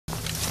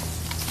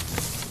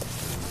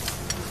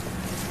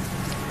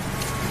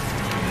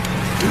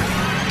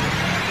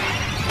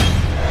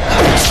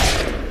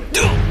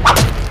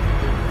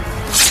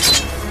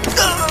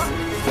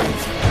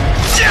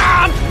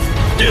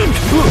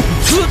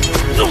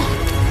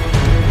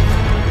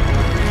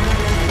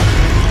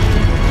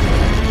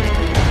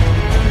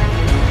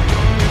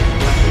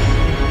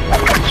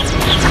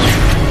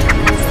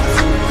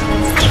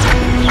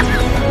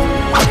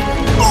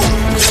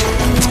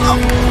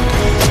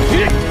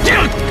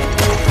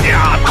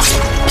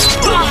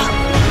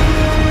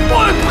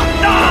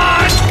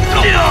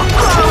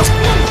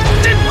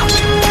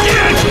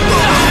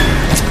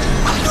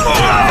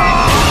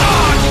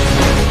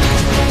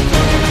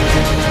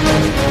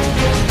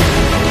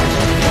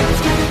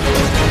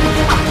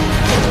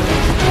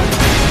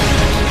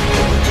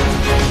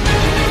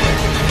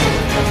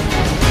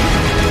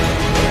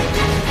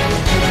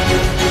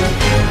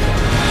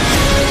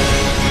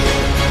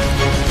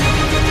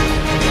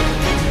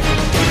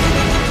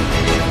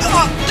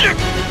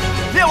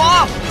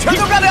全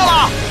都干掉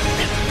了！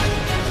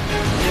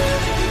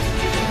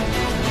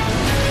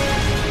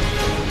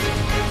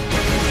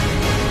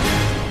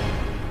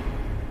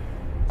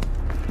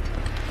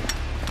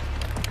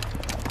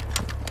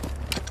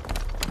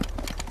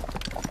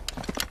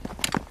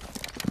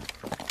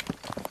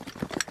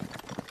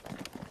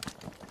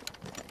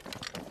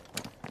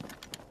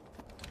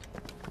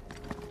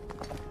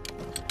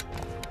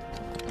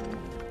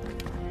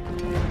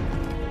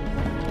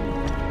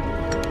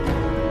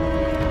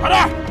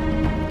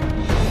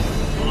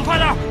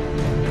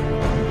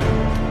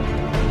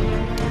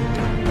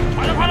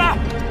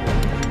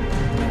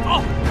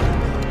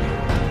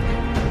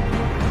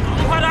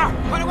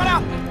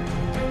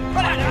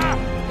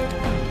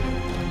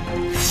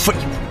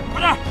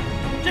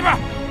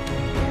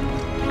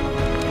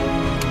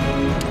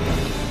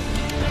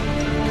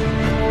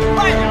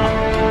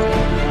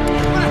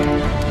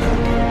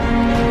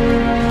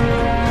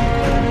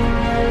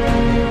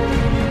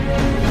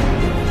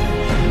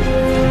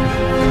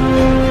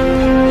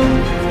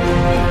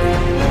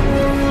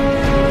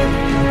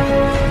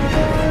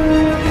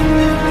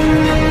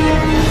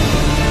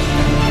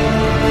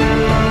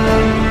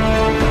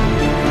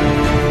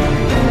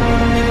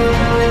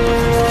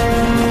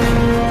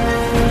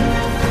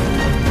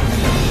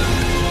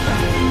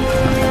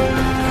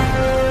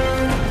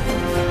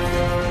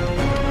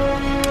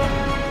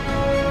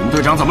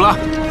队长怎么了？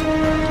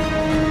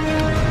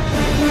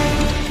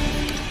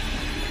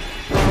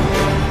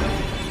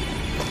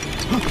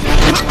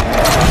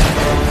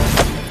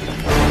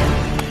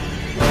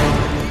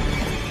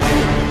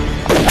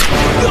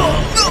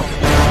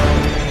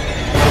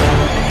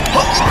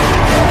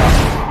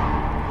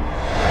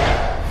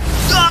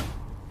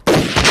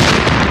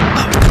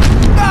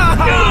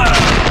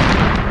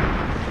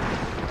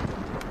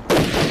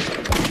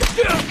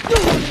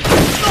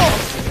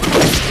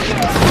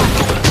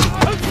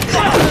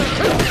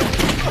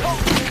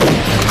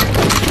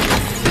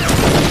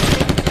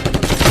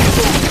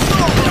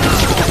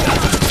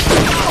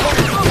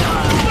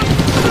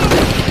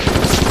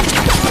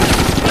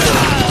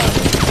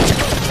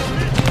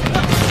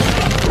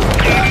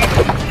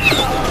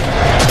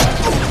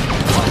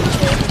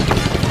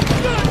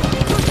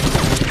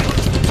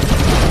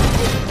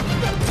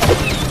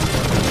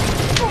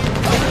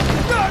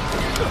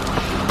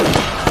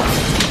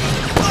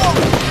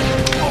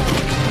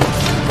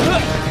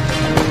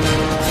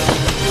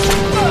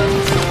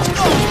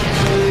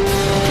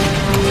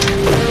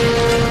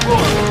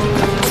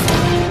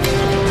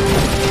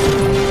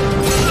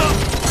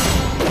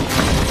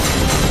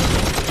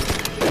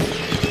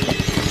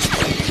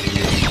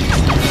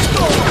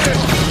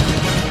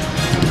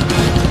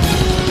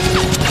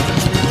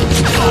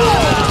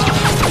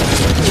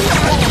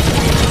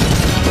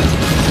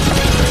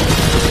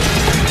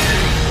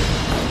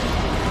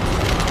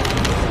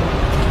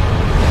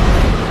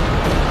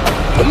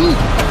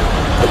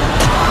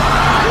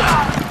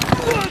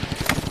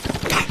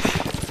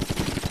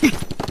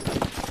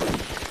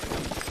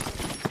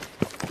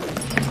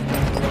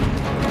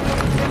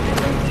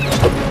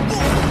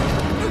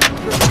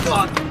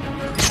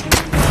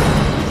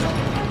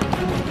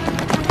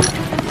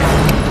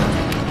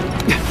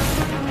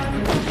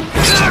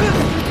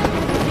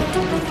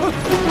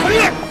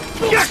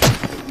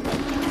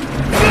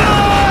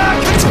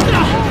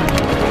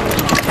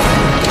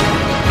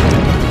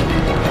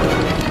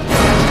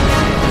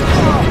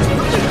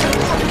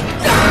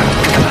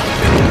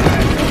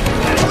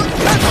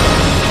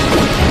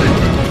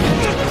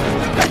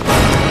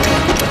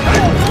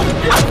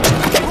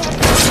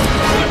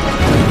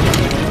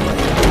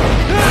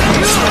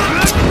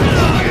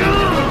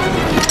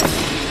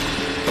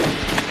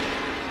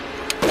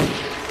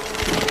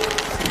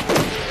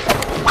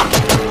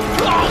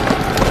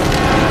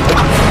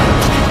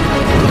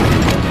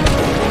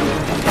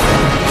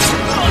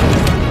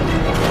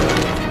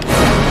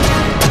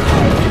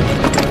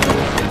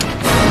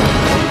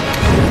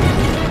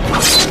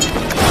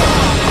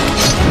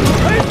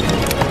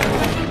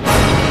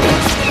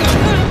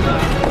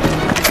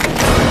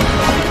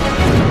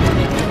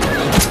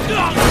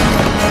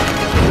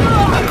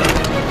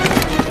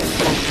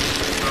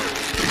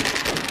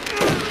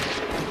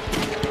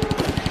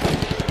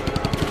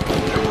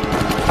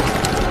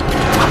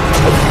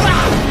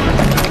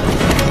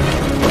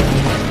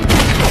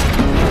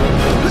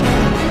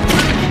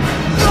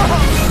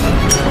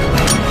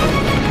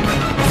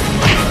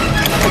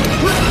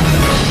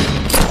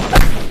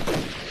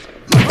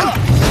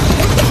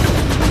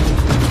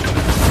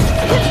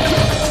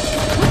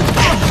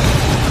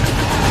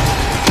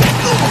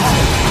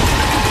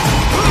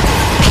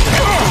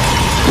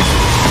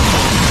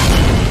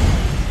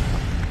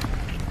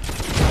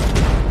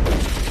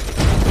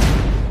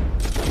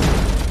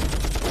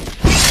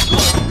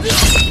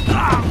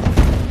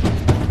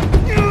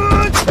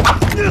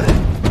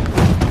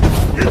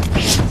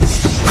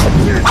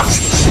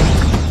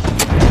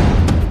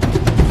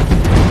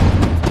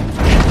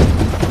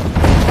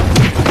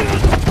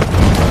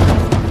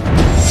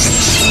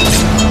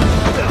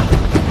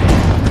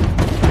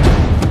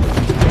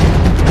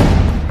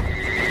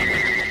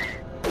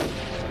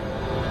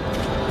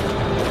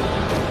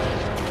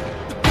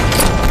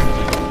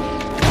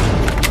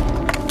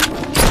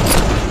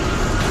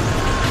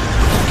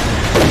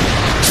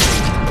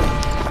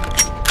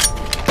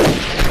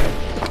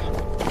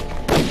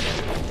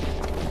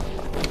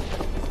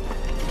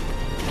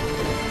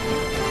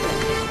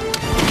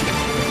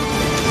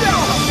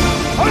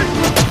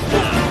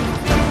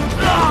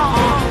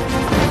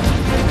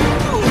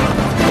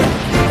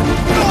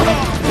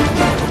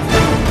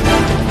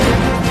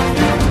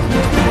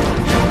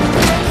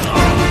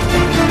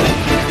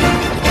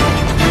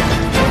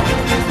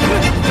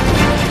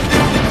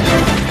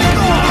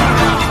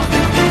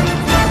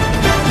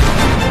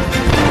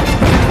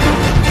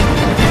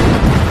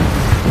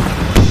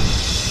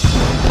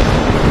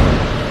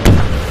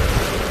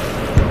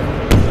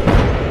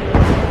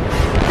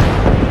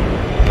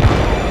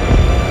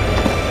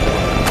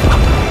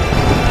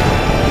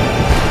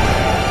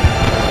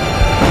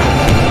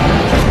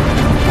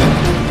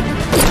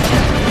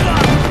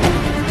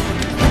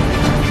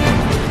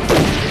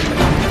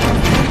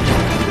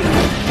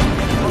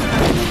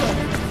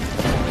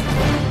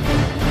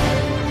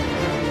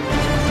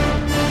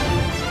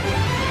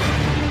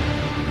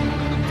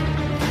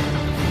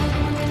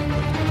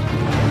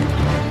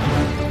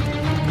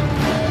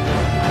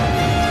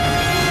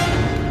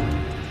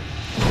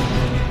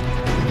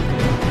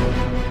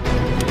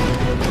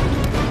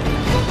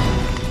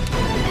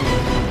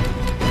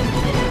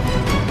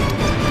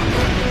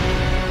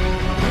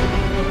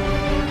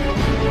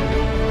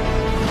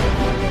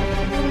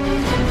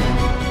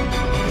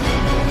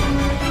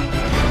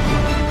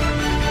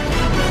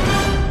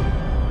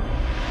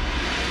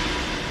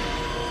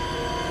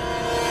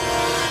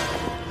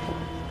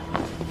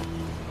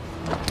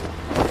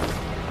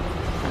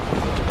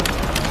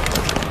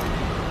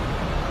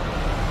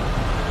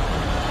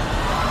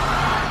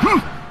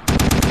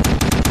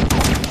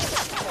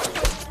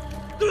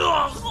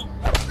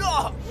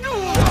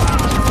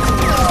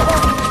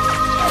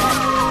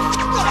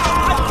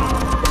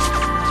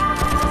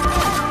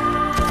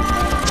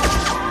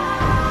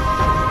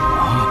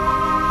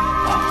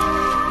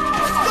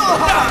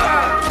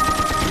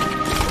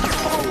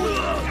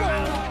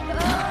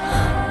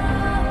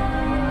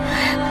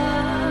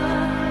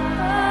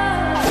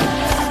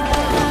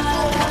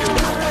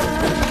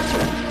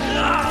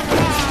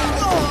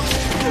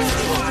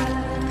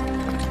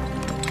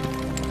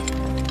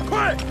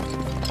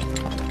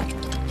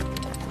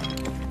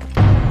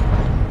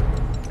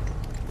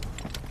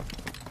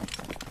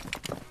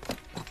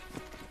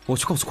我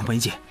去告诉孔梅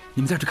姐，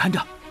你们在这看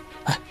着。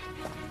哎。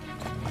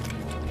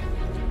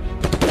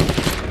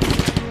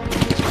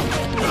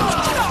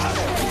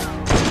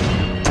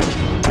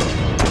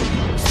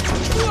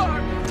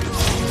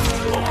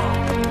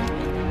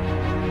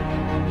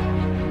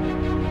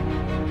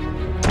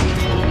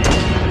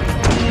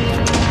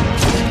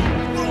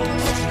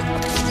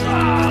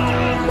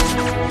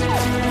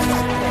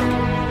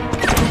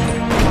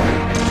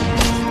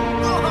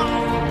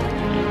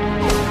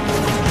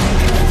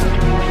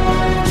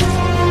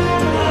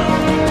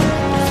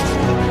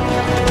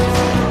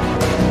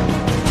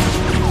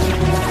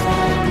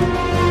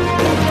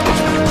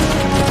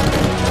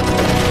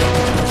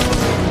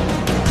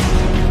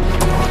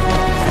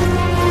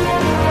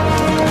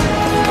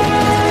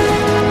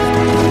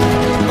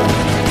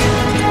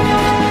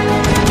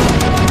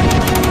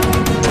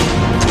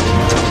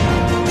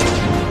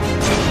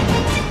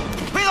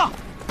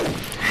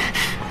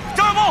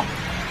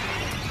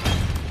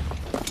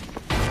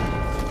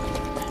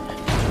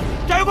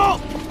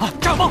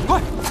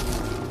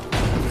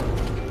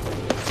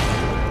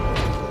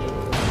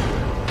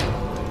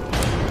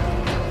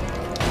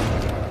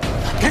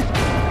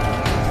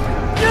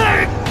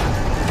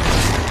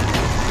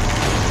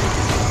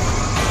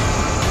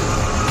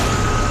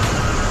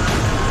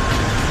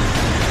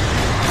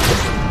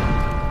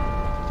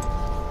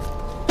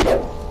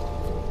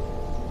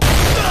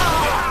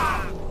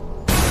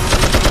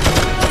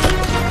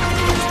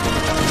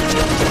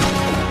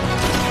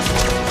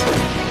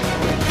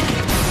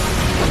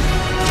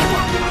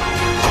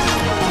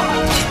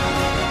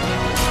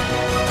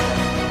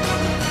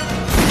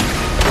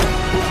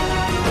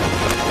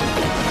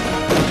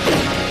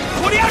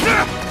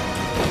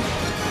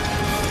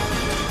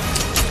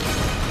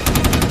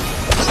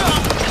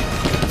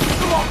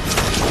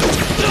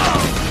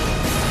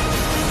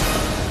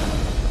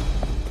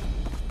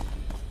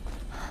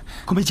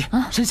 孔梅姐，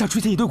山下出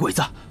现一堆鬼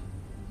子。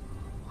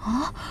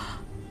啊！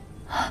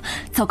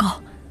糟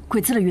糕，鬼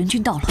子的援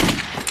军到了。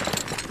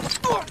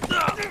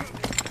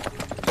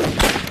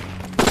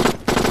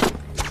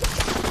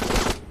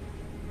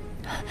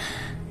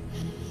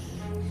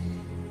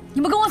你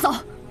们跟我走，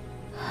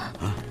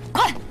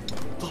快，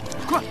走，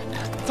快，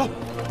走。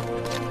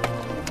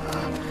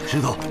石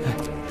头，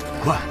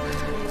快，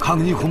看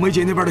看你孔梅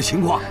姐那边的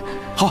情况。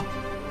好。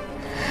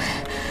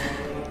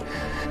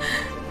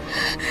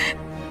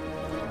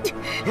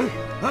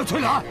 翠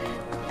兰，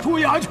注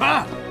意安全！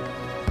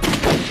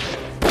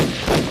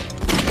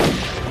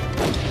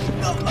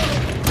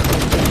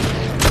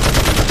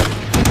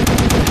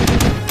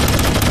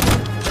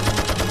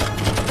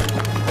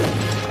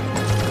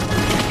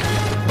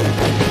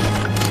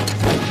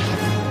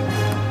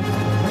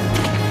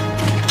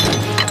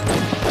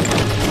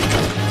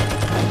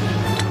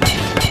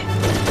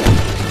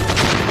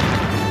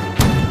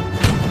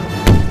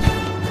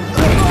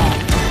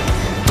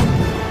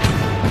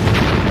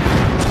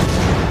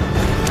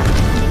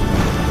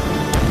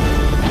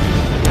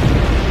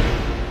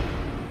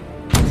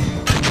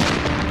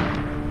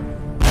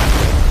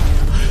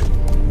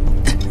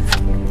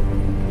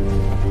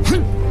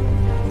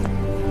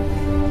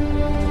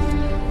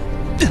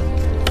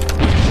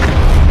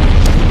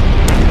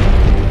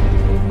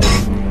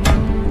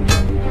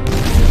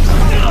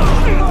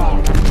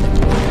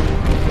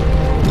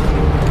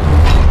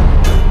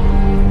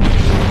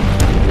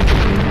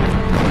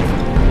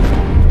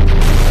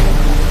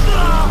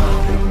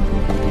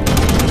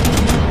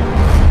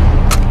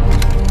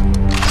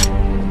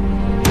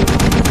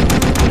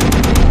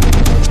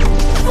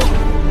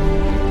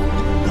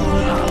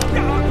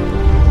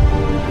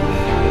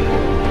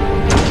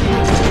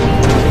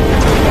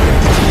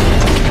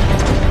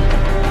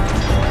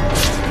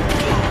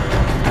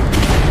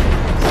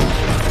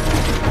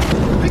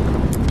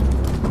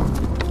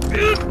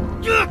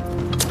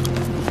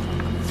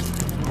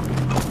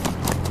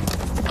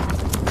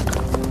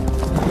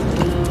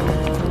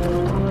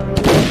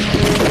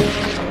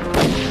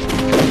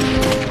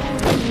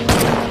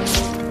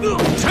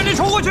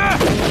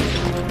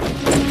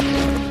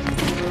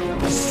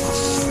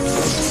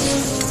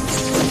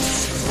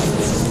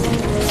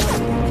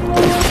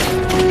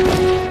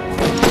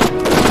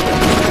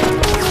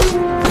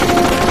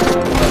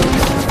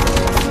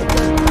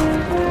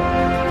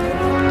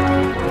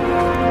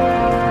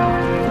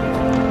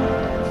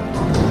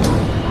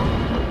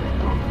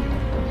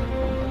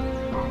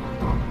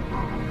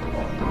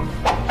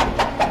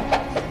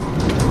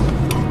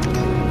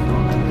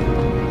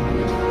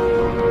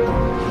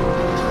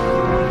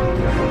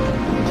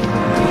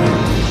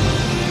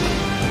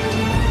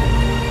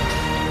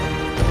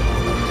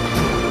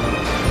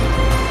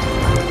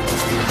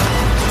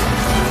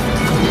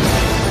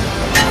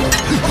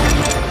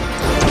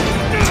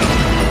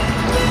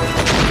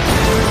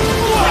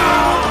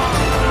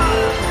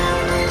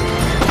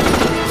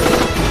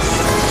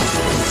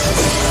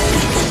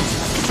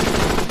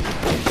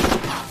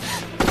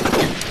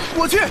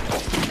我去！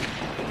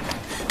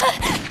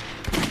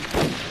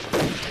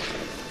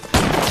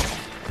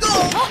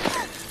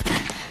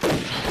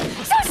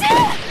小心！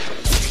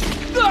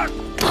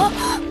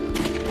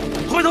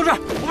各位同志，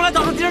我们来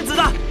挡住敌人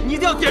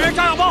前面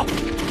炸药包，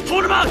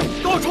同志们，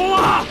给我冲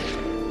啊！ 啊！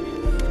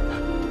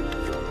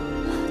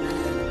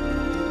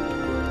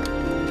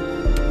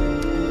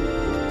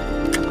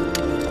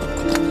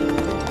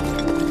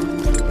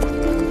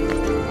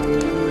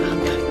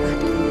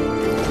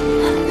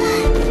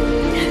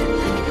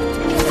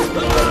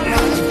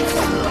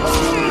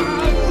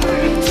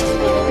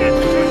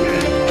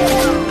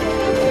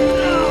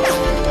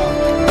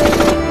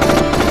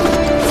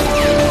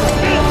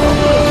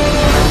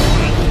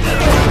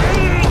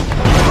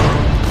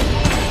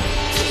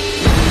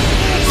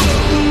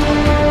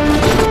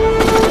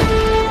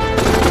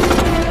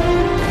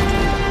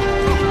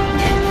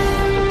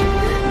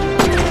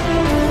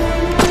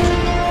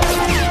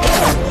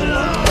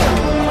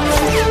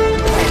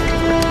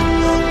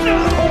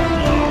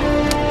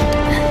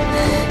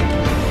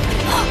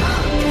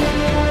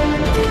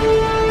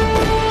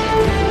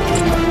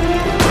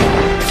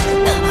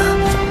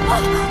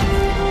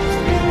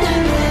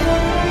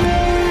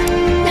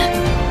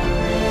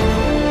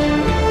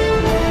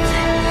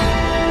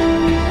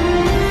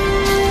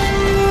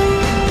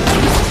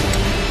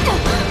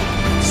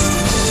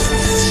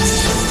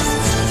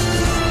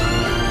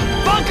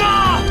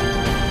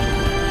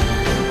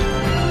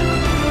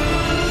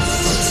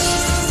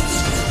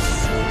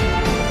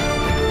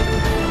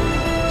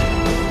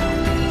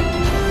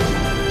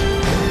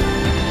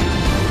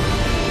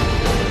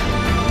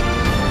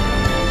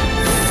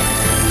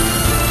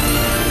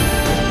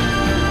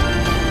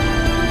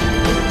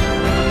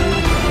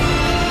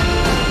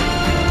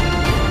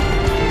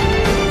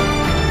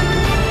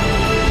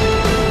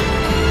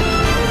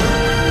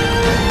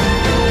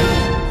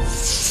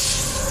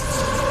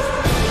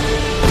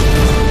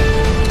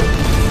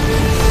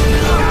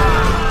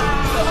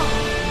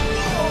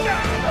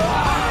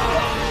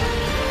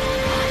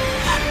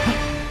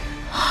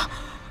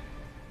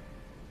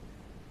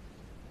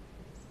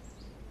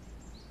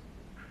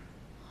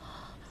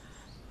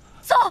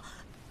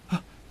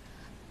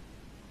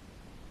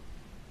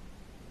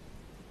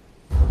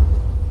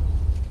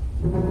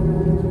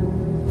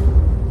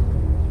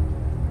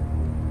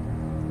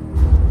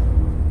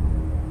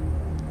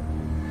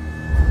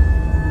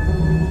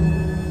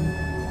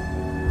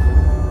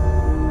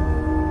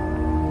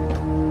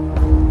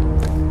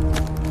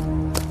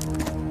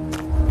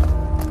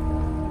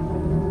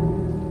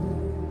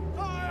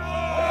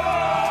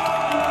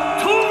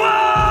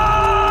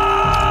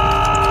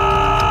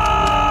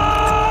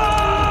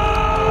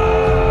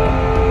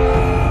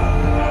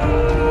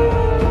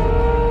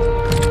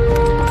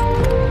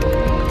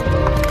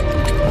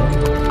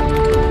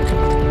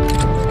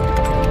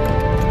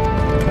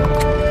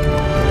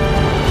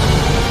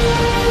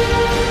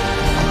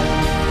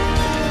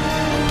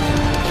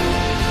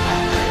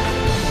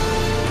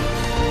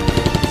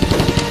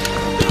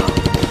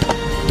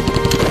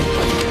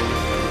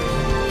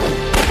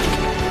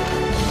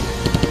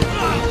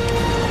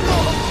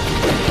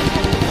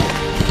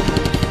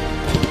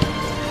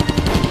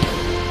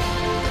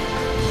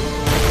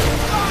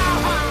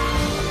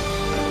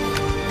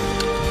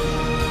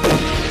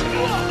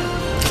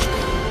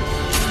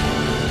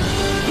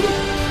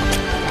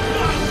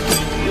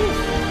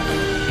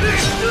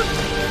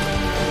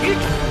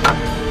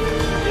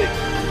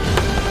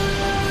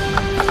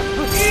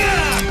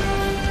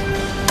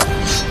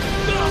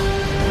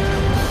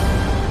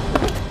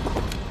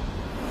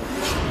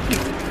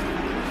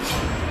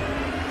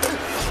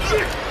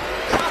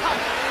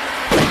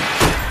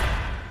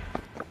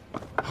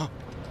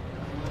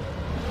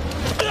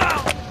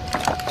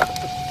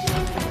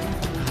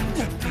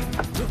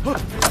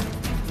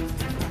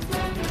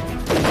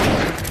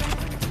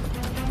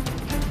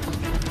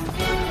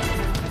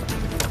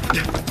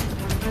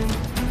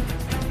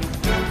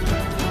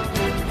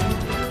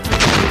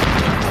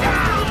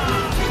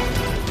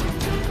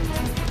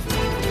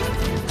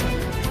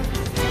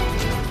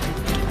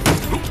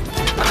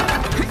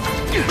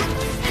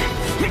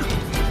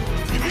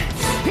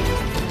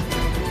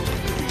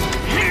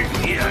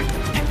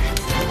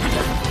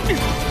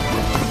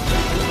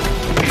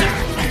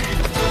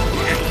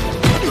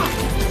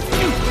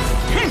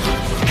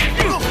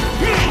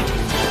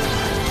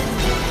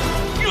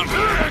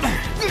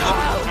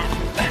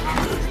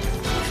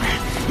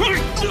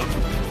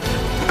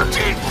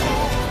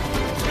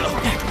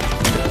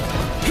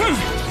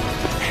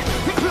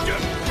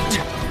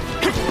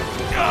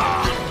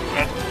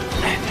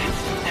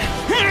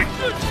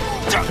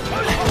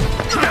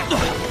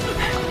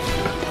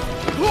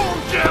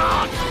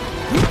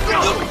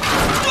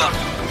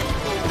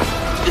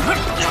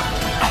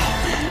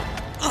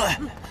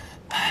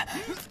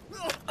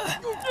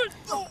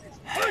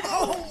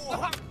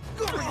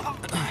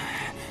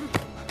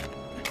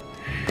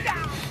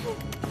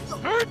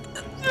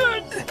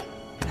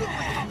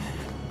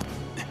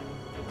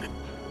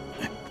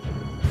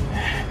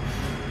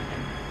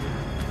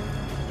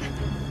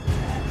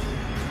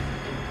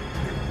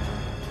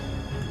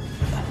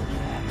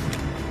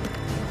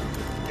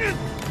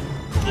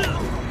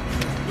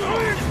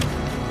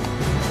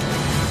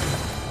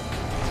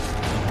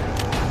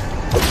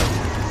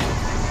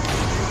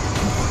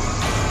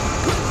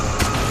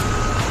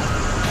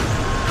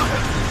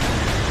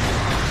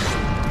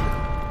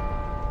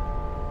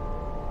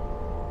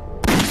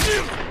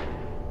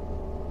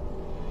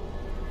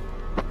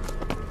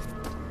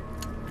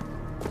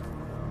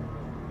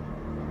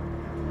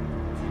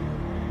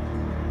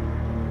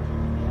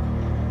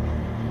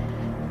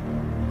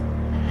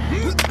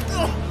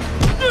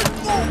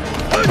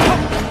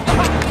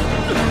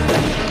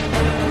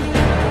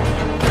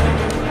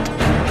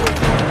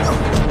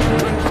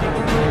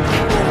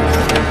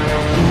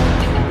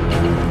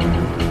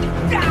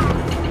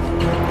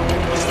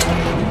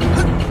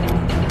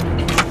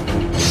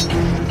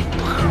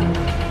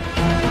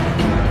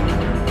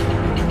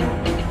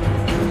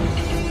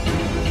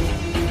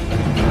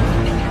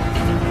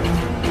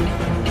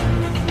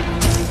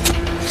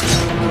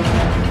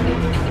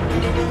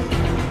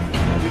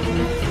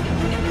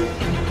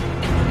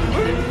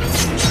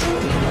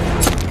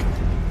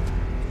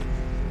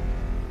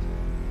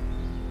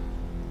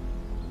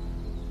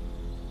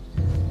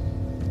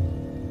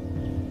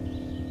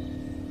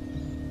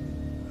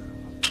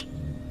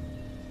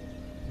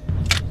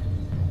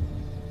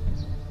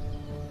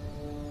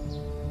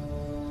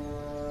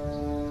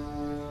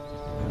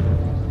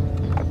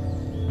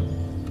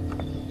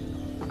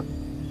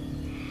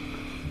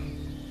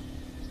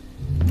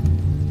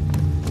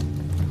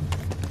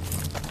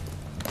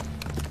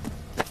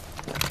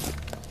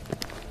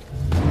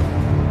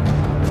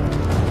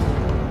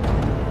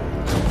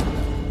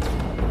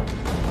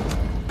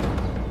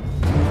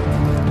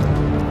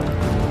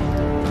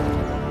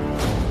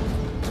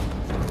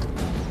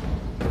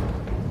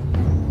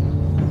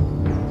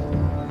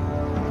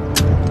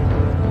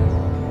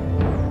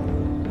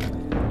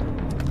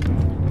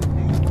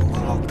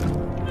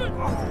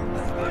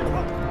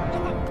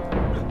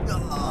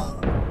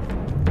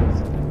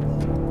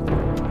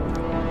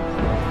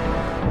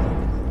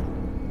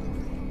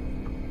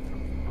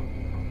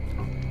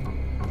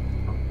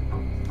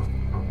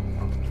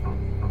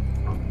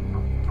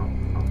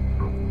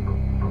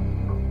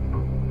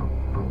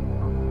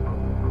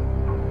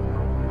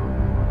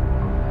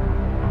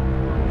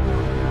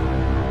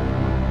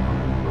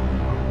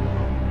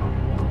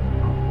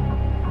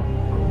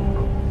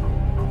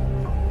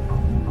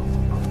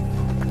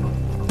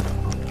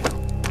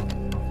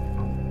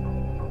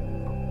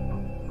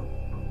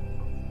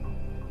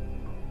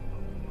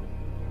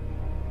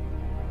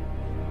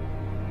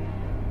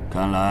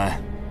看来，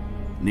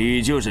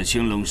你就是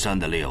青龙山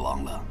的猎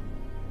王了。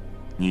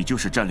你就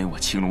是占领我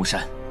青龙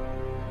山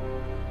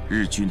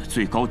日军的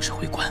最高指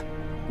挥官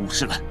武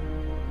士兰。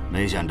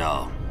没想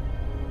到，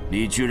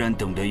你居然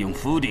懂得用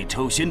釜底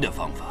抽薪的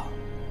方法，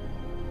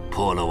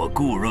破了我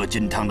固若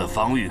金汤的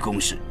防御工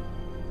事。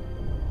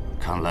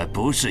看来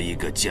不是一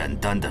个简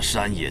单的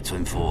山野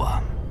村夫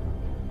啊！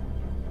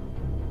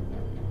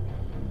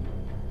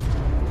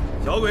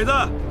小鬼子，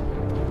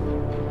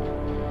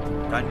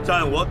敢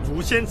占我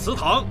祖先祠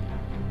堂，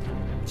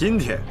今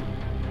天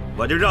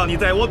我就让你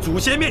在我祖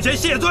先面前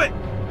谢罪！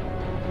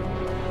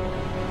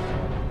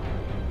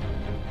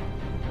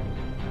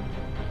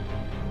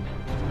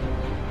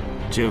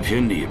就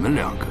凭你们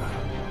两个，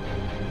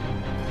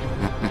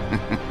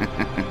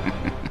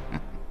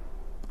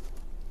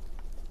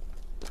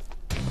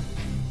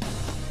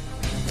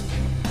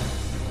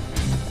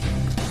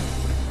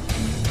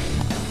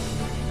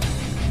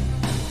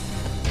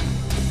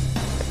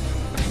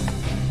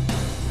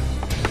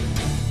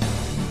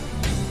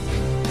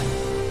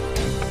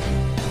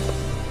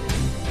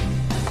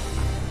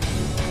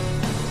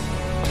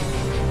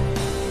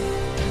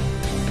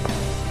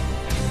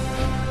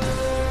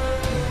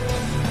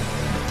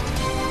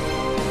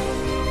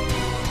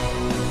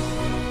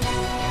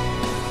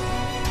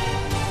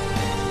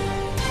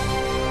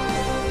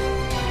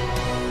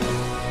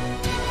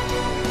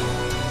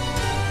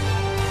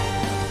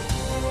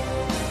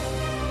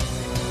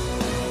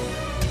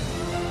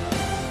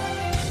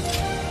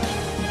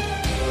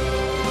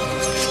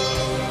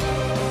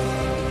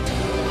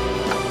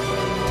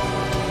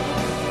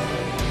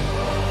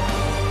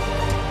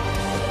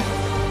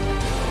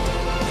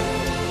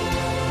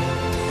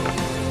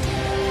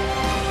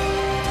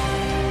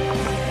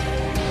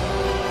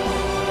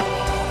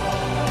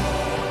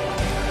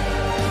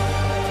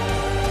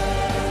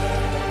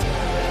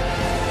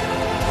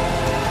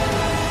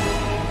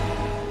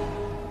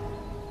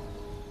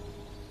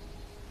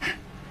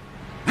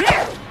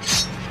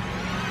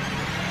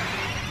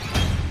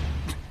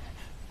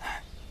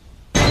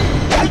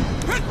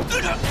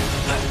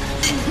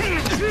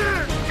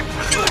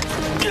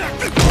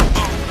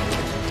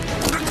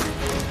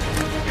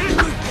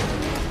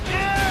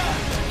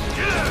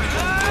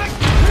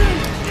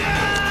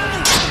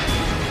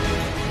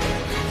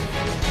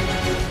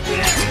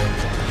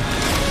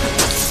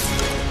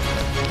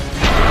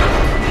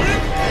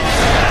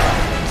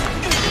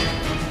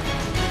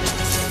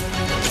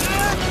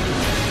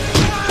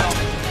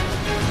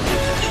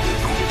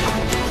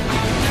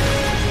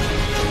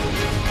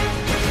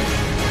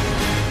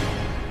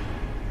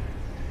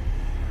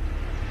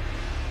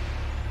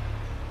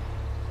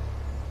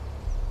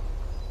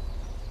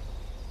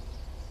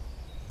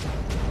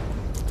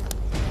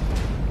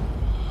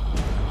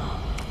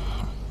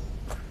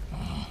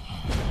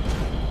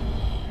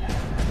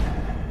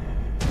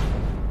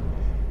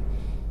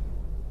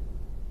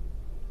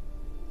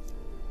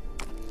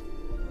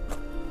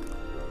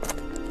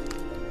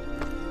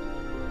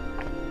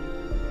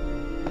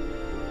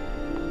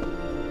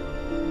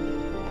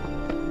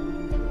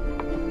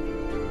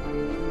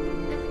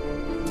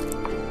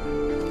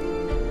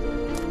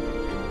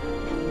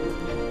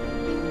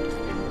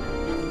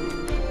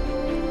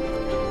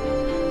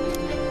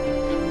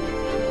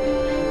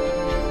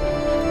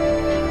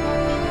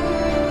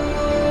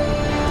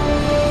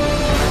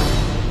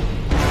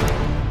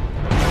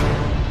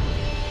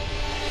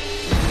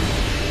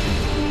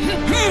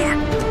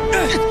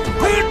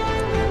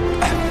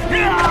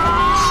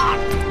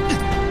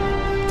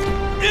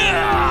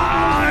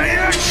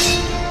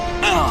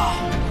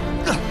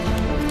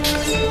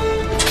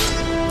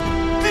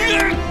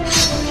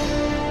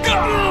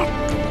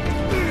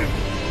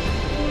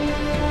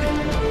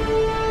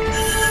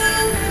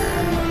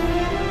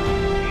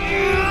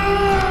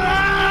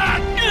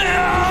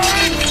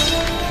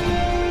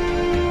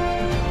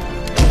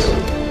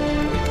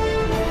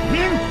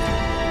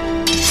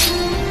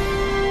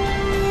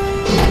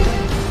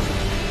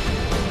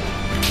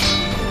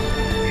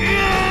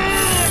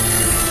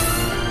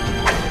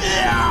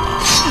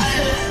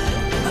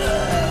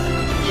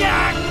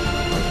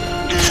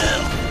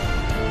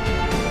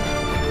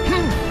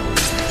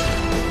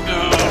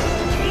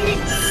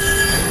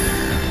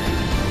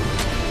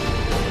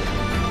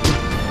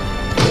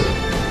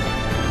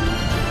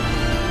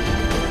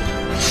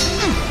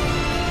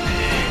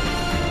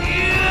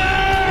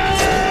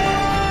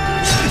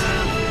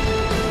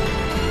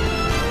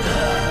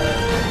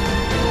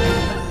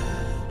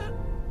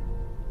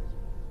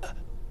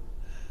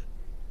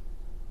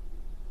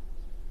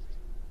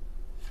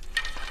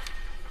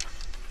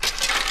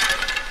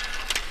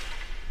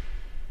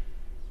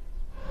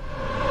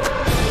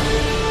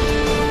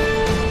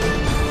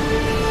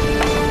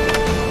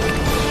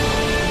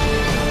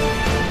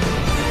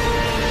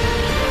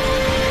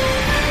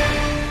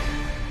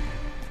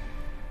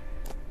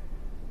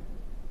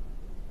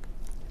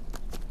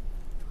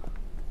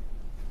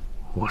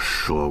我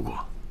说过，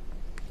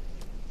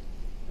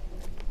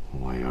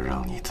我要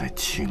让你在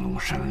青龙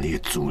山列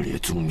祖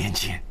面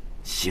前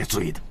谢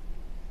罪的。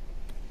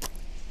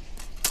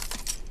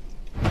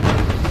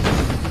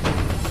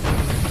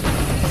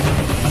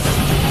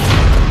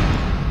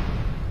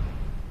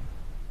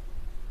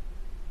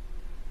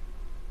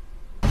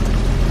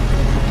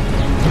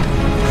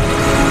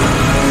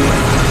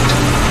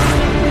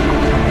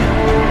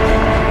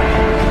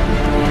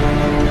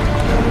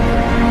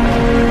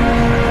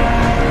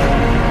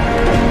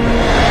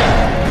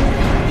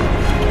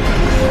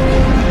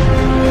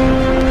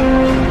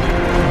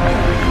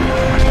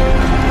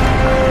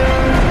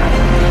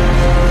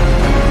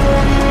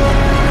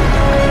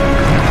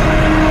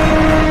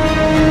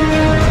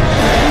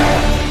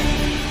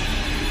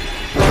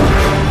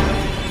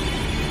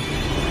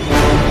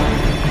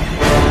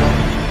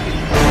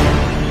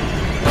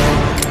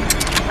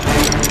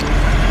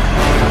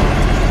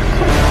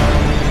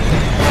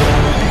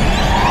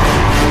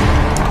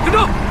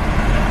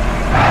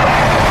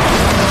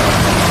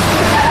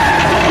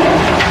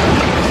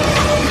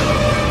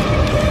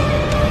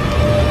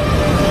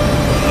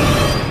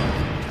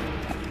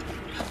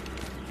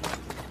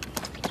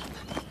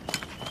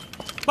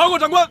报告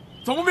长官，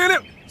总部命令，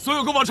所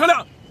有购买车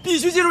辆必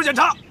须进入检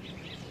查。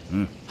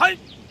嗨。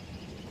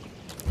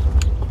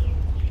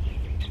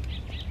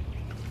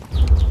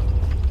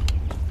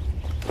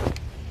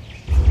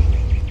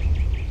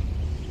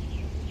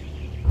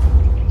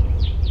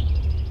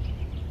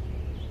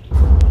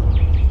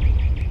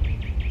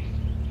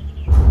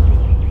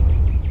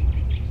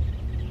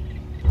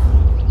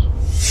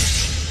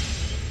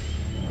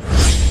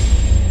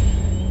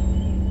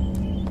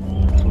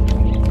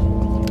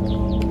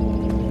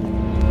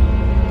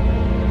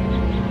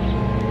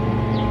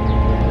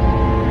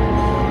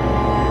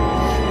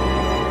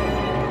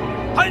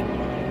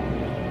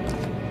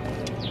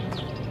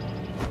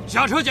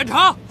 下车检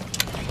查。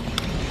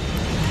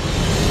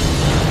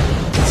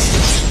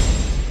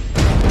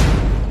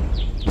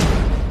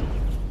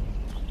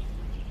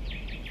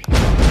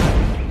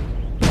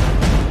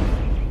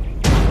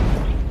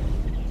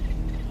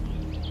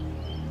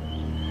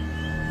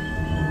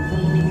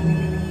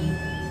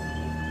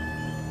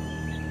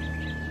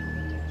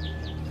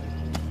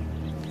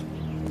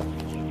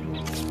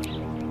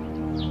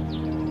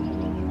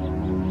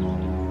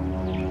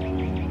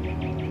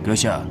阁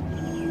下。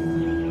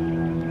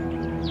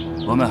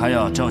 我们还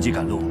要召集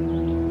赶路。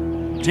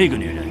这个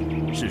女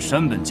人是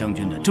山本将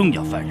军的重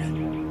要犯人，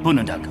不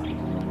能耽搁。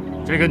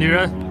这个女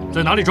人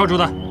在哪里抓住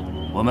的？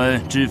我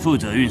们只负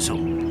责运送，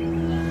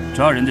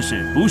抓人的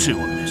事不是我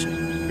们的事。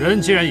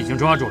人既然已经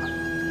抓住了，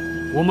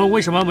我们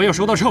为什么没有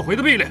收到撤回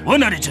的命令？我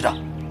哪里知道？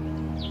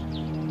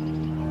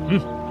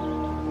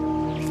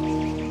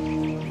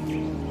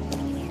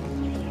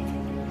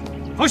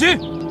放行。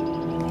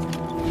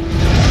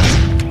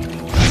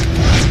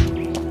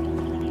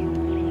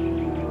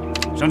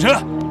 上车！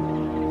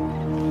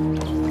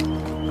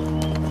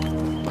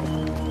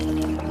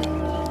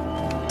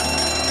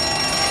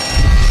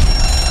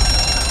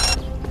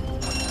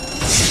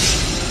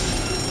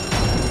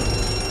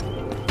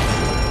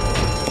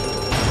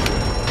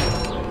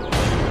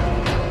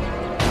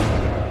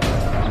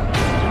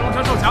龙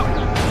车受降，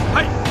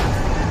嗨，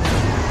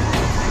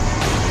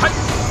嗨，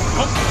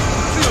有，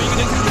是有一个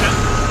年轻女人。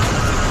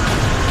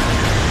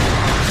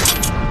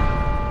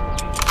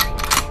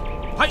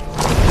嗨。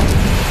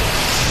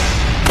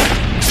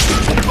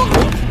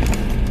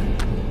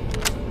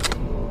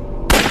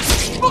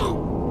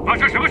 发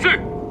生什么事？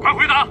快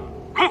回答！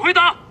快回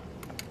答！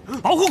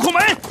保护孔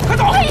门，快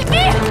走！退兵！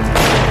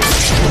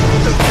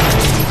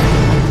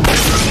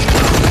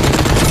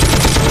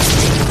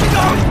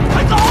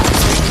快走！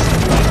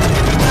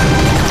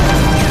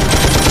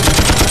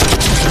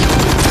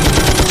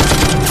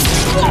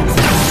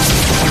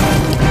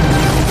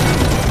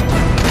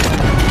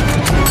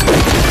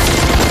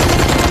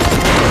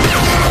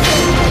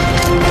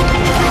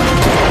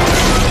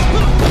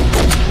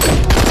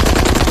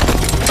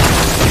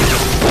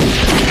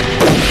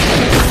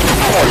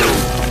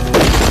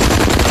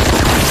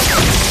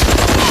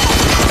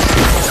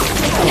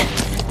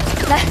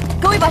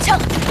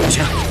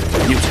枪，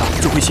你有枪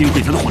就会吸引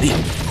鬼子的火力，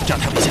这样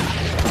太危险了。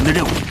我们的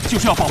任务就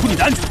是要保护你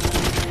的安全。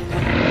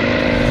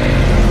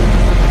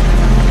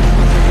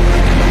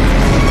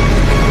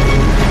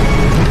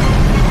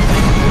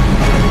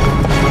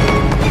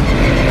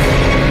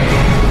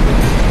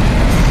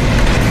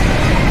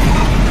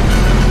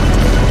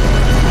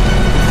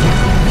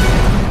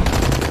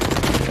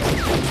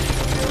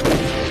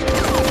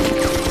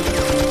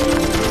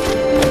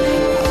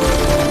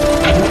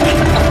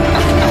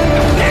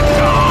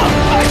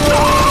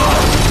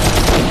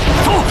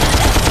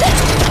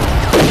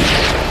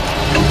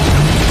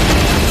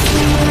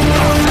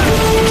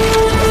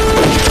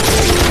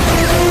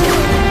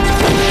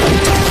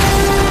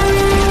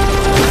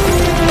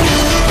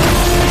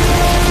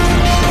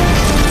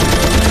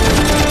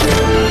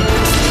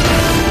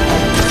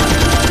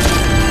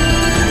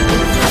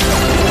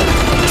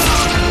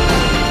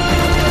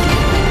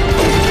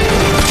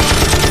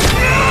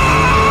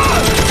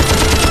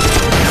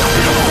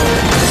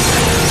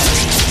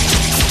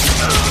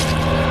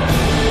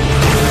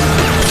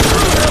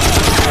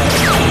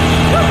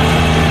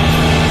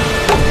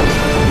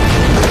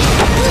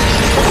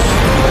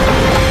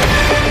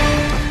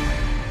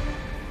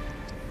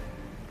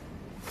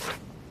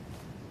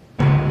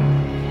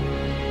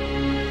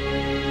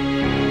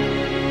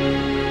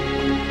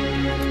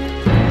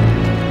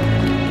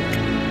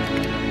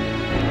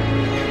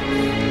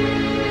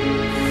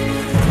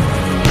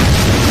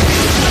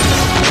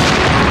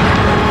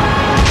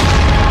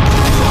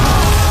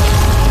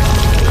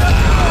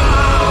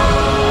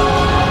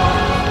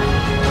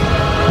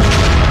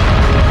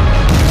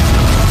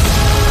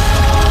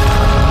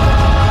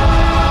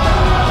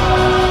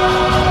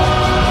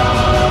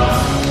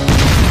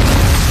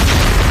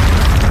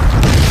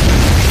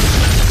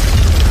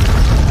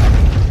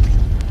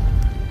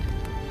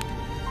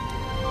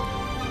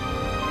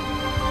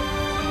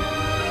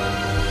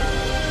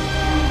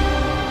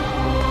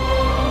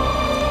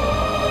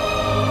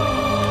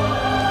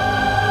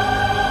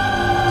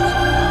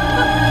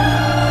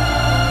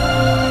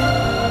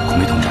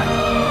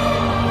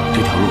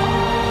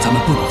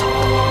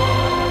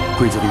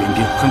鬼子的援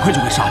兵很快就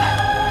会杀来。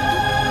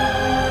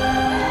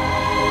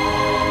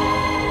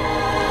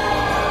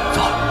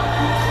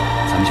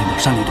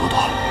山里躲躲。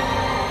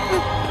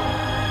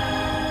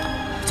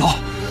走。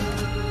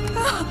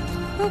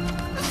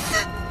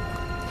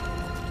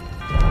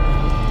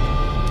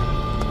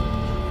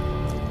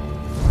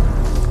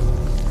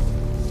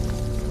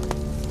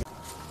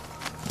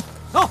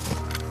走。走。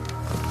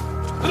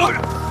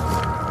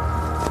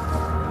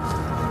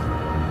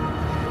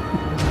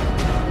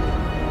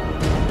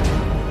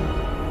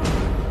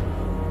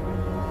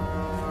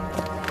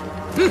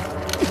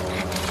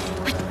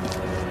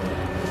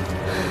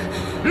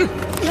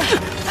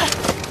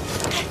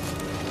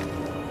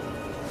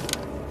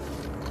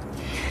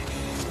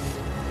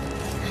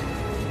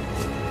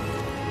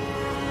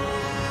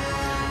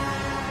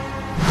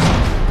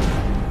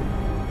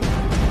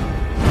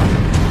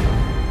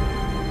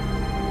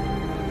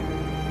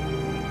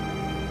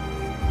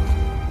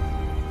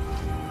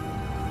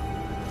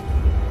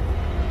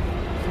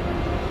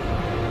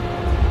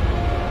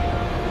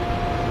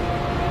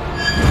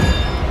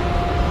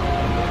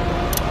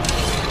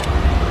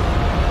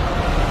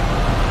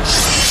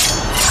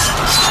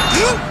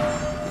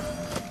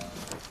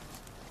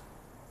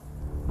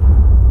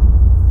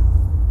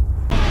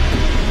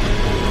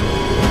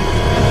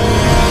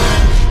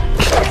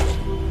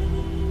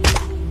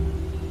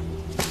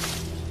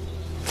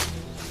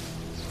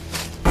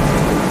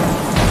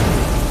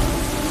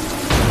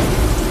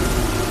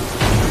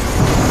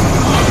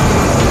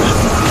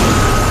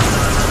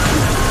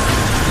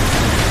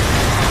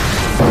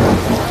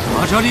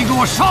 这里给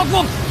我杀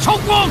光，烧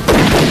光！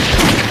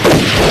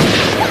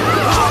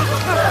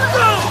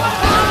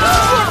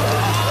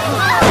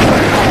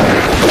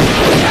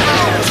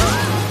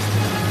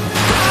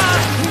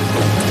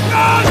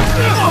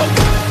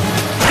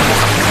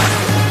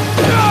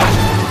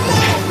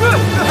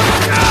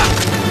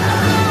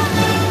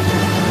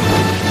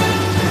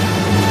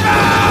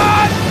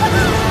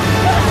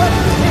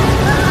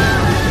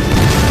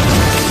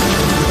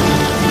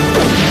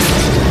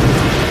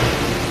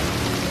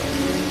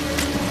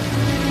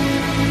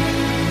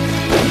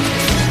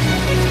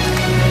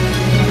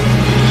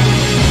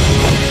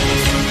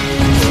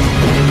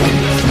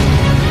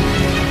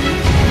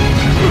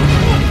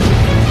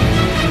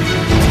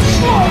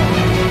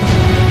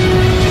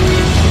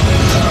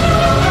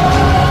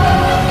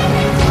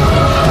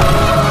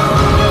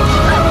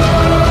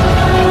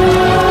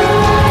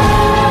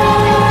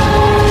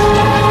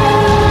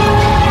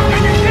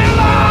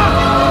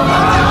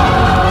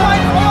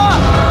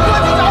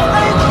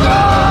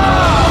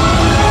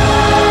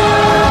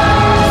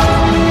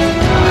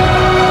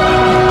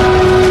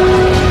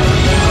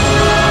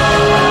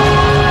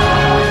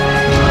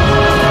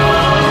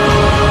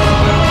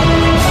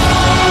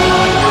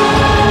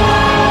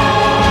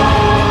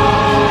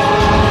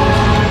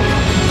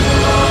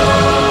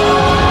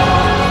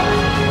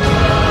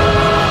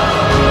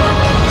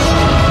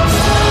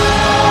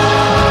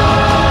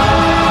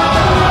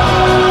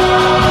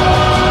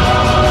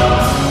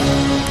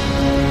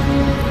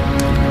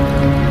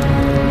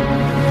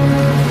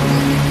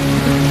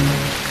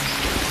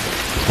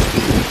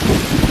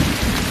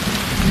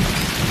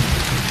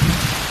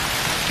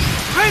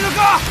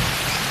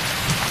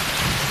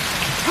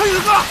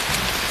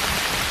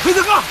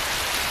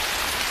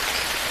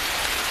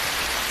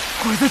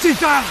鬼子进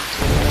寨了！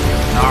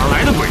哪儿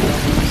来的鬼？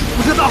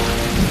不知道，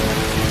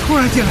突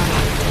然进来了，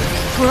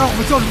说让我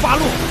们交出八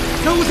路，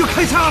然后就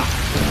开枪了。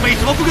为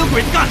什么不跟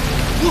鬼子干？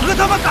我和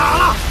他们打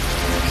了，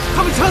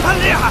他们枪太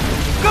厉害，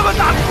根本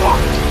打不过。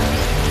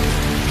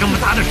这么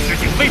大的事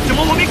情，为什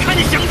么我没看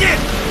见响箭？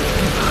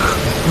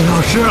不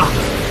要失了，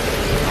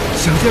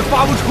响箭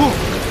发不出。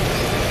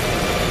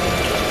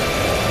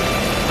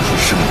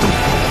什么动物？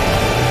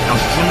让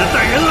新的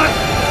带人来！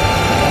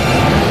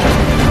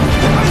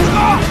孩子哥！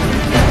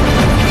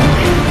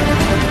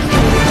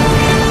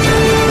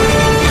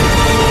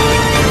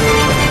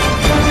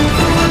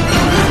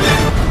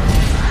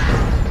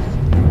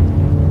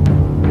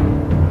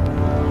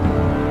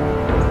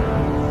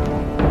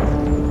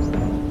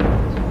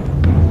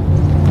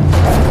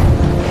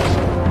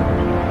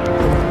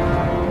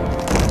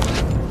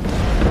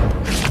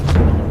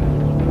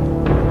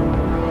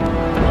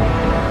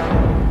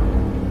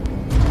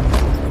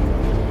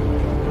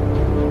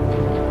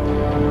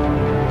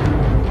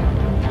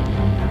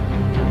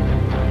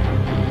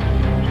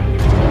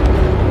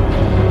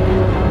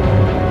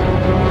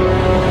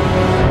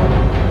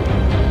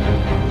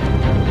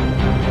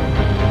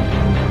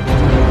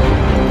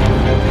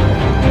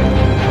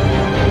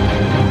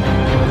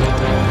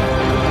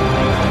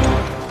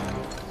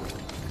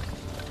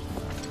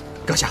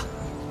 阁下，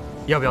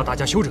要不要大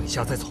家休整一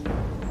下再走？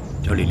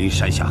这里离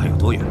山下还有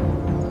多远？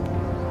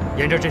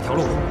沿着这条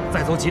路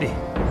再走几里，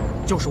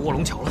就是卧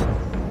龙桥了。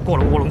过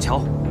了卧龙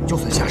桥，就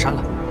算下山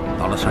了。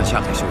到了山下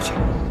再休息，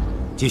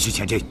继续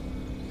前进。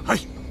嗨，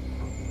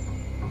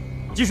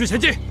继续前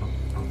进。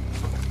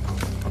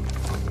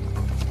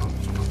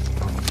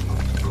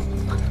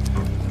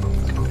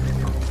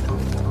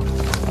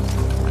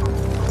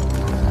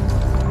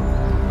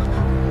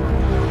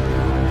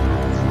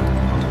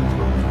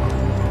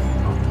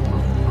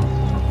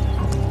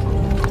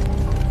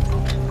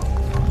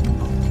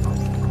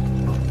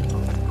 走！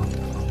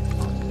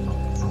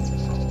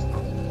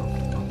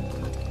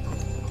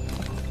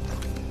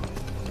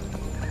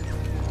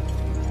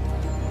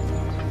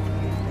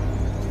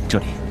这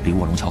里离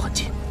卧龙桥很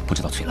近，不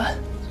知道翠兰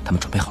他们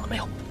准备好了没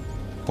有？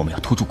我们要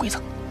拖住鬼子，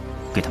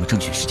给他们争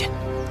取时间。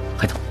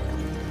海斗，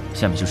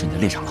下面就是你的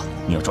猎场了，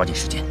你要抓紧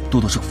时间，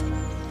多多胜负，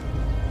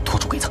拖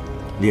住鬼子。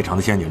猎场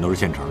的陷阱都是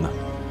现成的，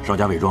稍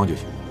加伪装就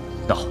行。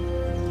到，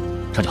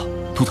长脚、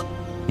秃子，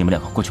你们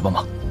两个过去帮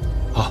忙。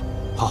好，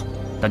好。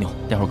大牛，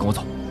待会儿跟我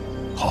走。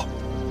好。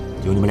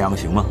就你们两个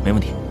行吗？没问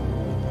题。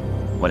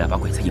我俩把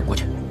鬼子引过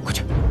去，快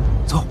去。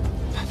走。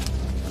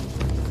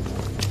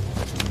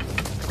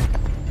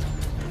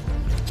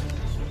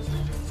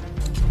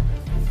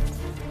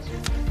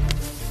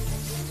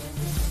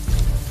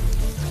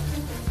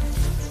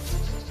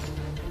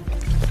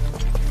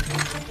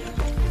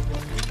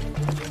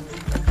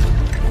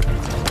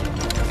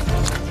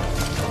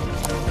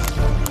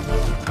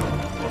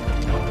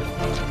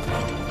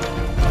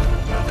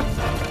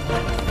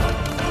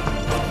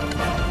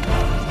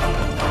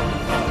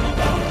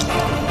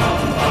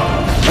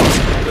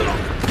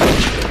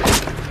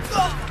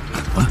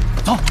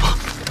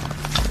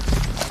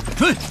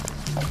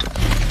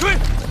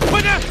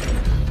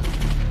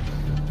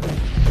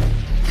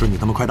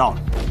 快到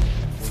了，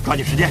抓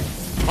紧时间。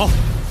好，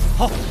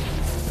好。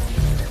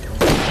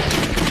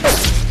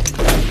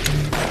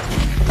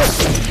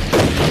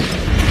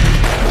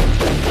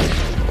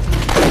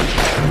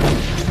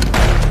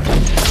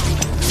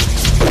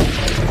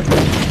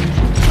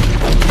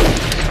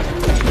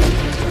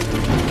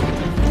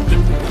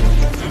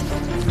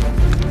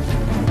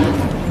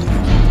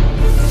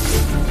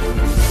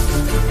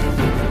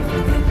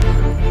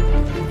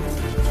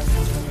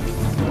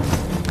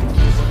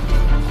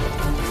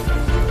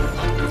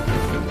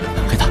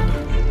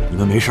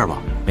没事吧？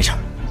没事。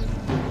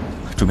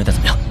准备的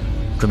怎么样？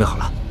准备好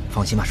了。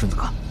放心吧，顺子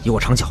哥，有我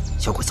长脚，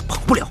小鬼子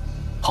跑不了。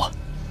好，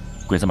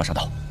鬼子马上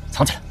到，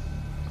藏起来。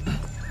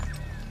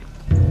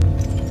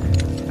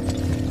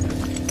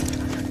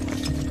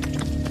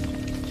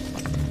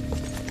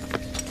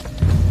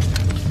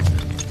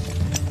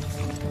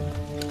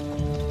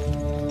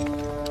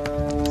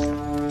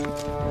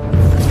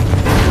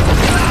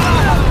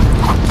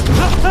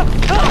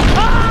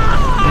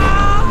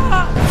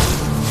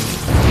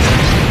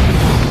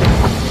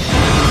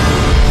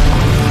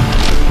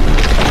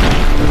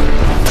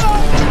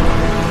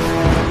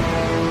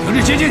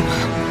接近！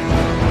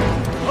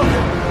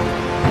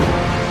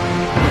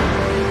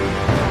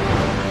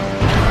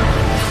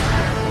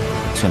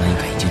翠兰应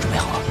该已经准备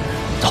好了，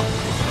走。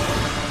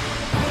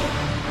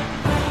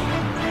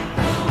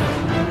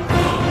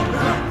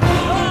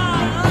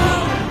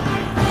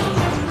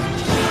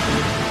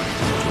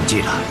谨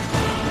记了，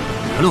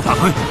原路返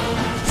回，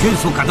迅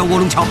速赶到卧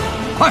龙桥，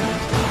快，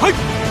快，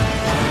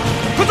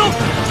快走！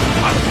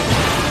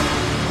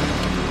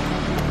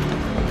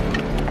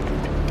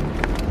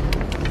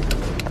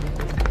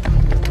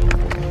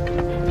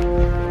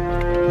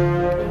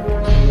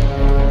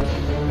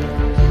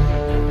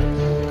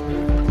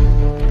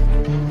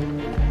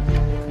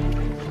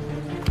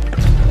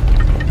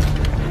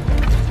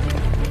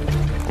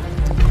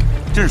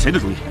这是谁的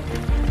主意？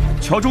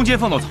桥中间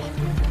放稻草，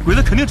鬼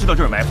子肯定知道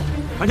这儿埋伏。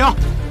长脚，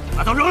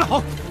把刀扔了。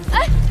好。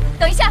哎，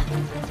等一下，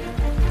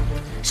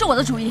是我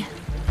的主意，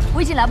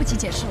我已经来不及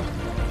解释了。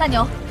大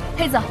牛、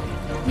黑子，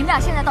你们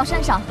俩现在到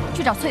山上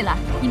去找翠兰，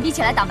隐蔽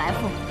起来打埋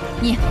伏。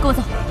你跟我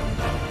走。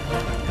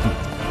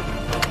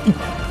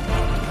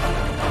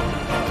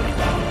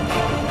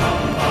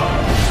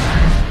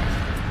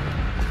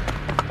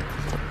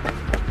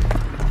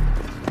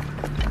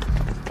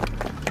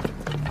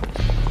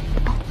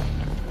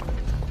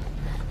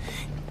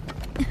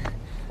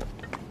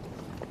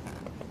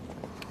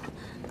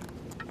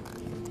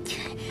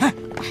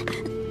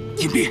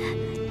隐蔽，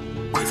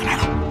鬼子来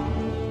了！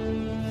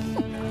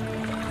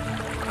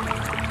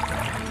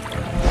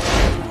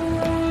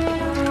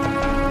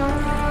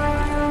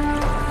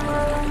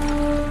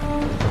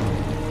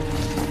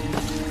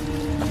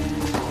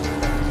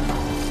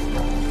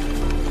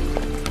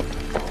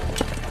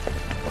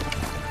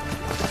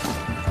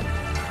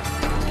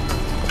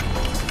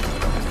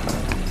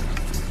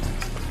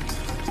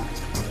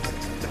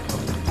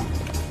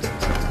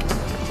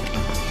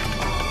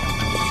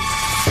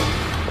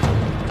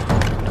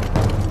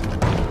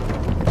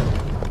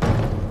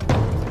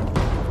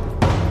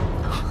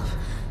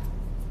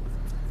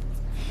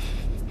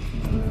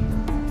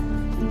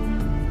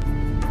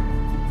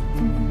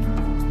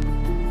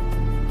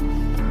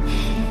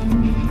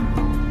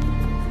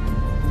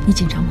你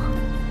紧张吗？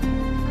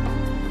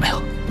没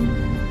有。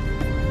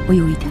我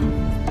有一点。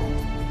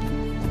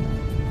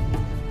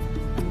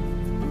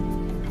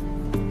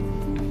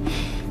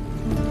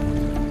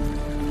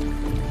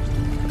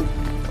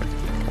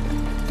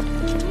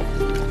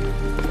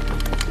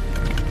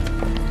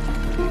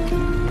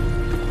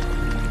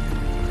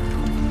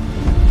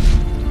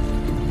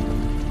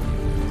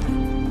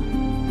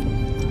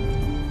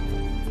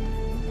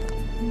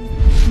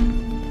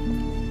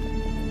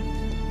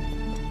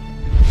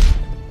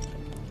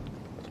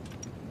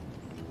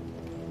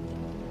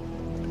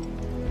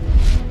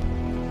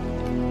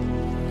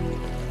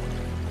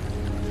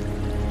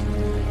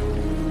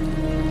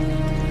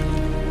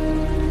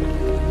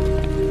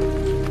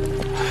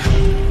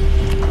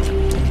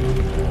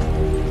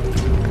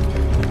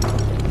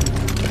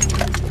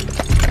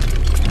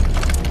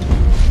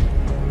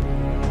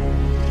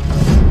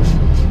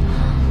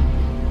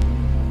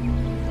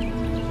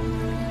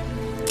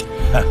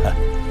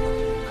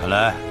看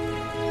来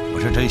我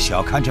是真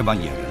小看这帮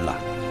野人了。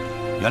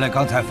原来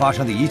刚才发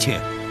生的一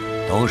切，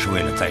都是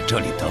为了在这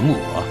里等我。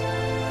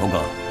不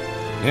过，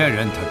猎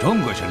人他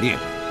终归是猎人。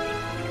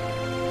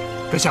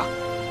阁下，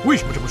为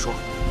什么这么说？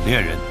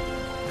猎人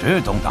只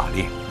懂打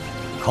猎，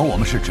可我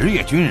们是职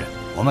业军人，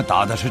我们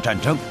打的是战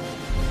争，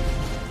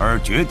而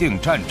决定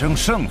战争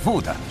胜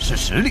负的是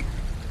实力，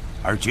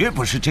而绝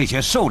不是这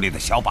些狩猎的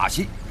小把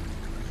戏。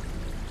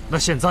那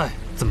现在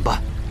怎么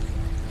办？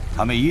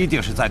他们一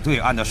定是在对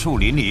岸的树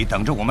林里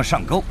等着我们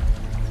上钩。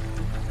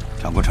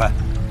长谷川，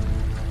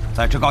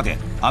在制高点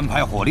安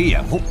排火力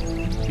掩护，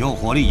用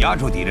火力压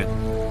住敌人，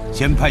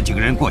先派几个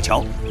人过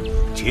桥，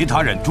其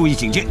他人注意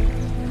警戒。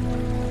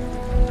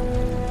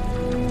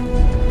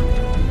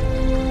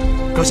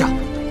阁下，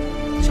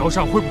桥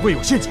上会不会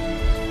有陷阱？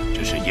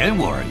只是烟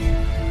雾而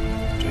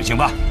已。执行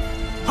吧。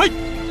嘿，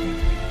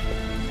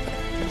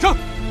上！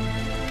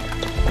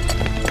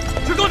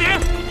制高点！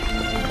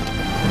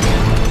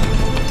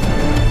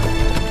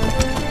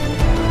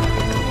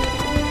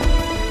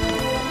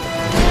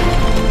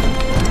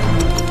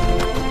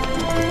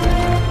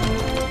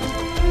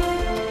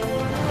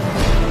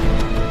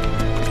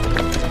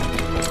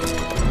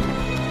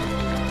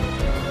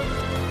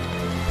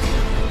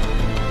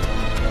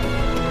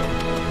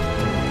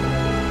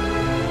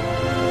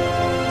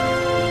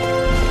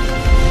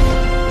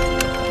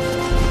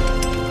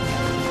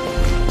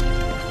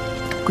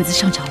鬼子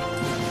上桥了，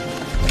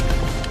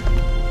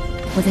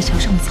我在桥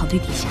上的草堆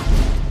底下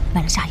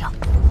买了炸药。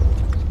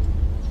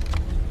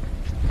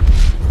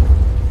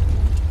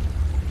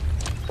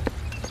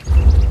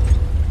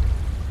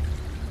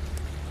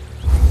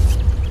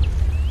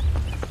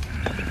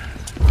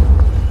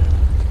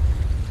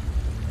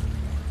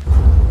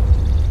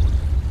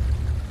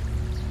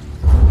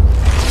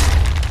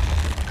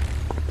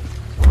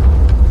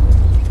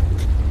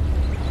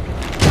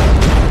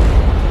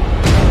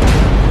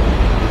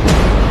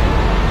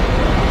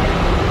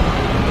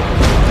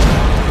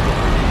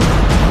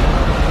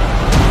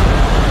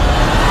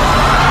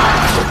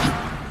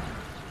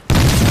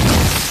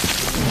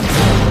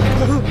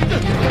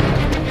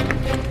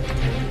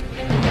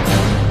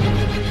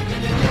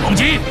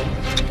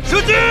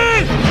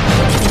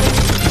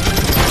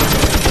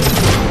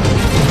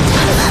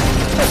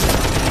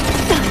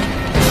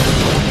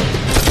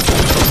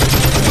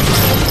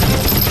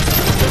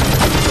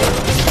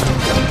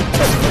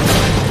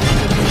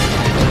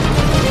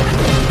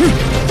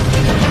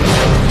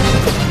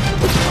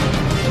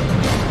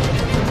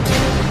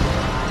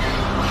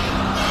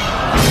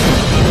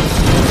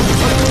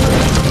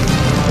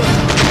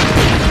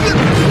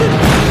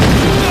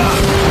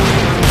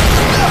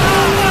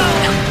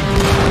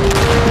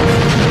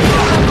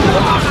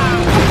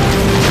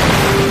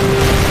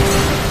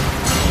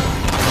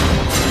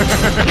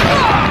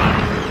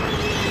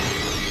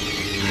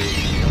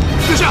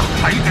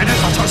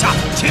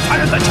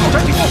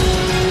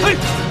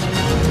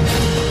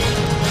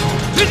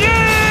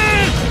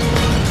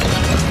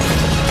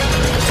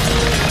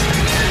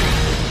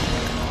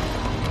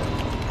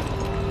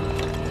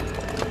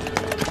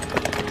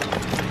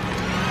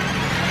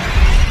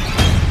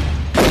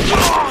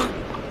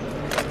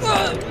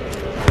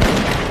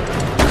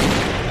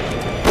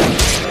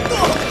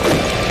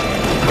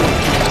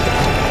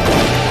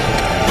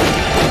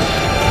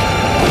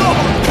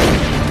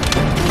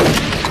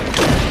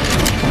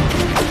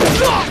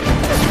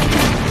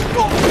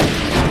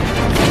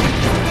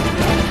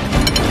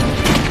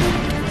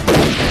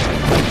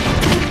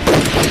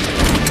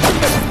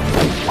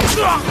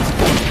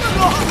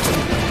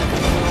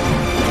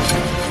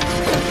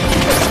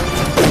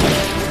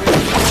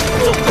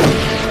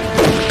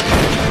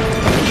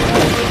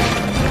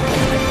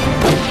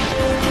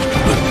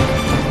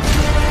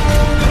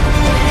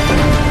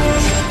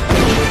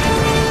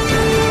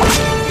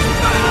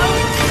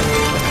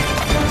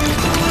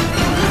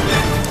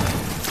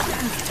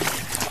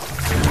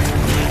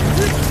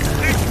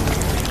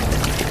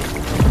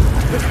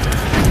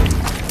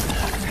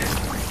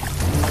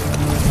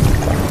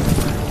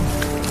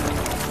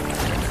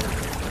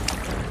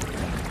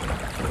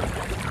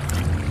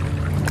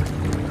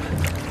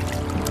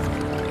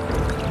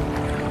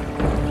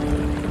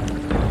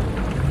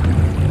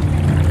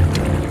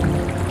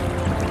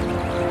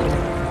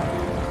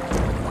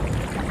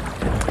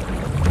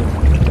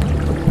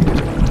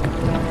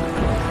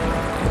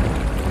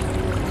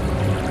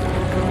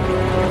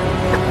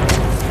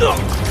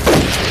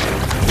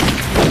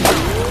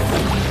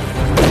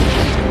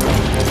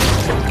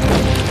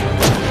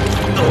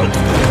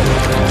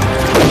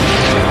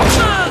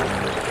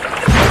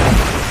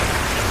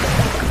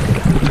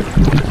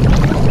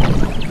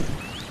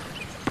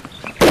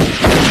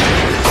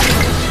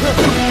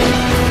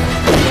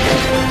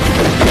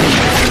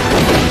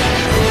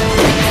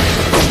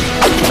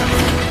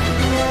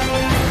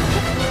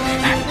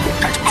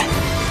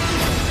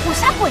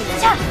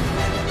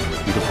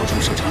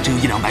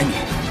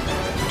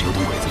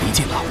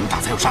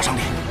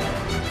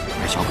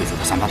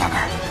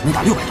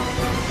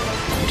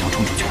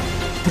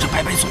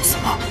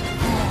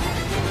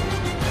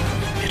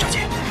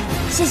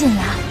谢谢你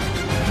啊。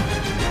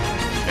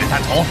任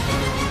探头，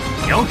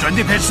瞄准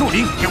那片树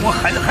林，给我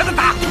狠狠的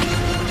打！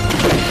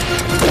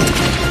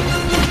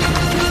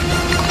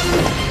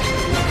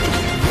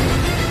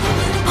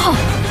炮？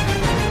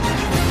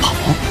跑？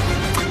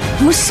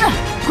不是，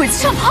鬼子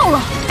上炮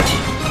了。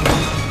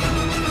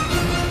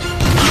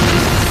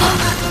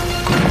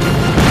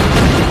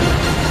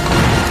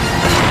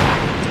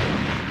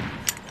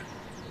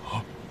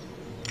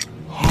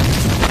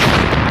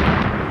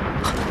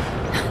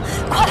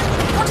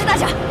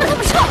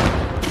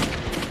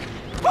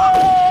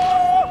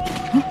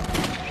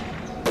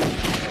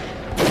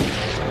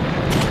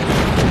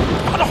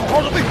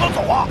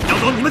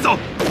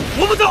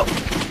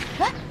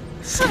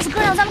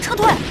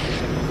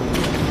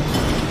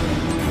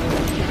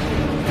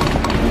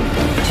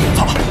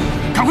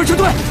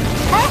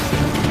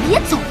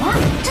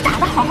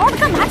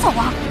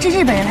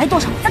 日本人来多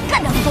少，咱干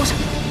掉他多少。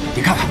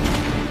你看看，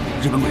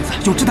日本鬼子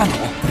有掷弹筒，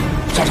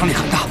杀伤力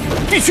很大，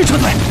必须撤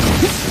退。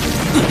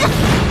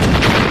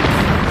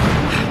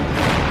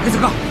黑子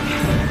哥，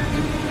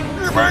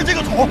日本人这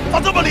个桶咋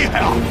这么厉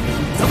害啊？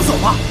咱们走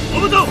吧，我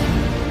们走。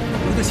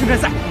留在青山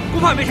赛，不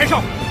怕没柴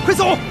烧，快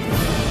走！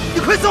你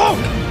快走！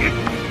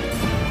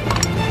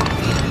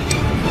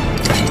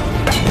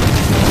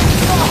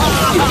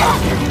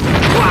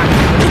快！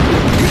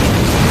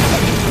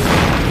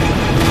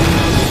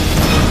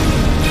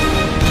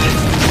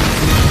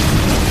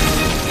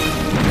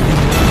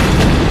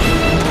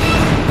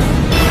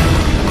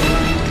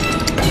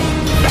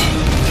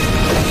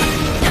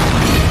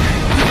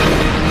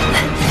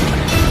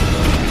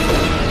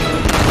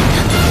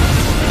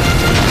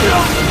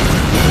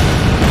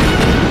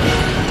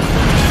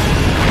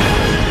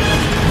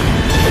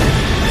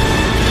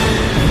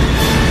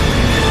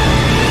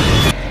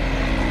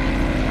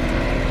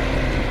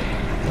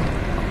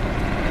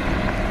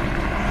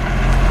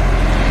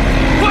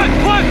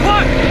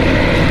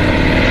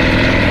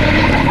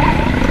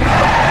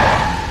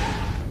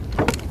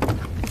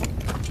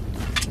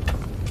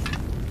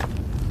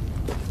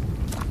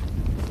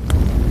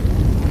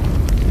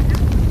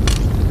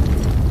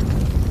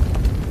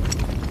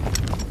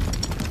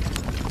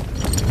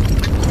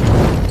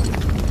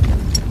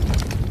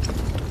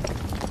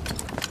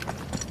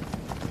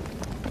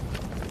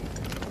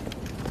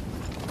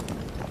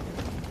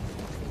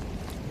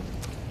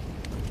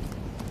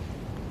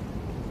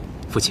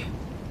 父亲，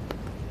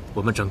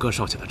我们整个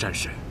少校的战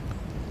士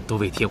都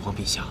为天皇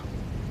陛下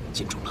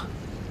尽忠了。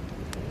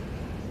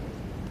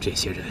这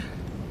些人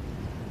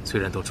虽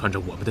然都穿着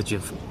我们的军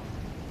服，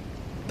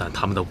但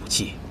他们的武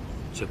器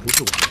却不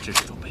是我们的制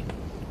式装备。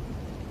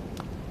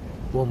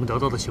我们得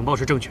到的情报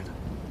是正确的，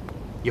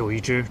有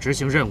一支执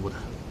行任务的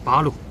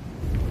八路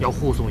要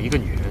护送一个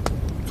女人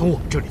从我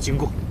们这里经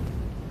过。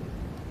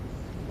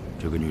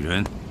这个女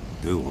人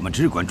对我们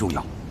至关重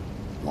要，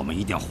我们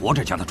一定要活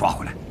着将她抓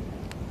回来。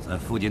 在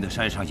附近的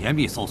山上严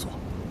密搜索，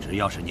只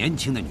要是年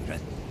轻的女人，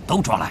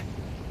都抓来。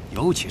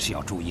尤其是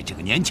要注意这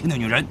个年轻的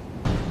女人。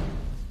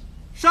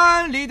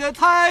山里的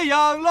太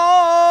阳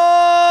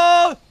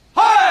喽，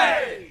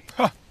嘿，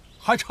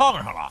还唱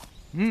上了。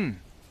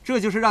这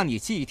就是让你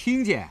既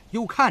听见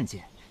又看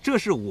见，这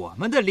是我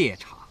们的猎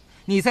场。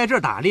你在这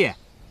儿打猎，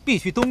必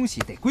须东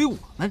西得归我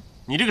们。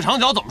你这个长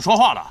脚怎么说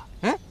话的？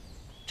哎，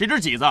这只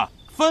麂子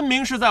分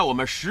明是在我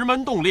们石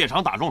门洞猎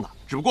场打中的，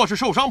只不过是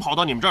受伤跑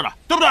到你们这儿的，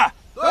对不对？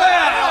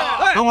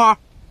 对，等会儿，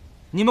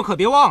你们可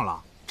别忘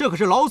了，这可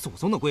是老祖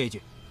宗的规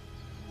矩。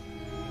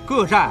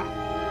各寨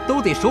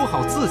都得守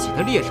好自己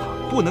的猎场，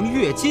不能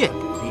越界捕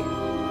猎。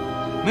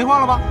没话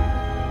了吧？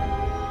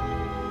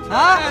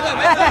啊，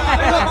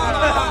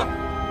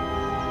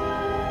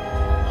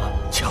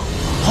抢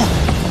跑！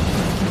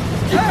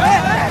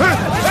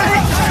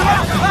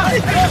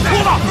兔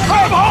子，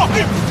快跑！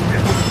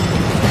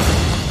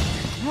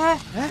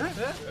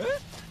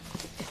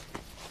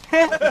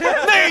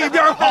那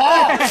边跑！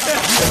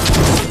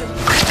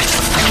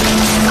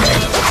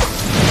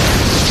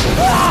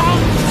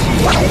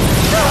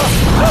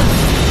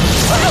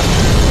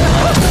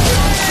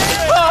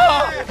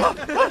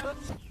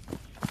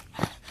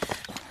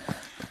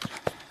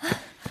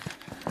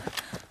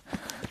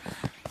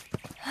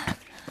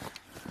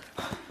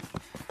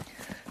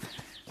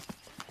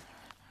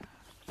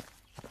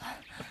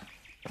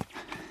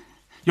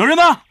有人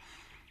吗？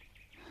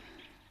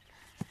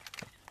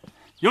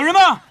有人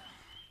吗？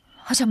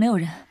 好像没有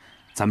人。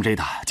咱们这一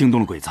打惊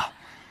动了鬼子，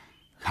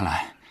看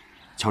来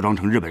乔装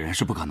成日本人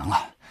是不可能了。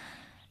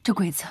这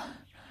鬼子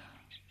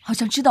好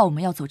像知道我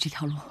们要走这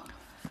条路。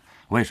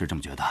我也是这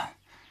么觉得，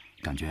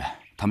感觉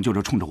他们就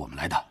是冲着我们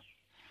来的。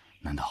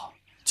难道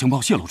情报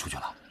泄露出去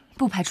了？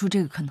不排除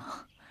这个可能。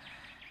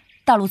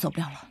大路走不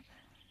了了，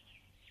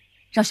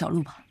绕小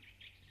路吧。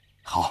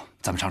好，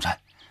咱们上山。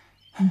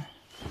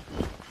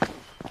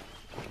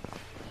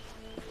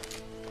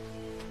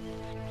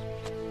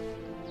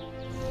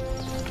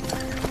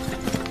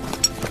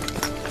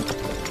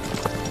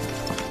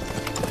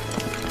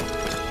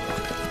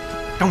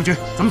张武军，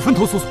咱们分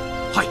头搜索。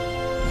嗨，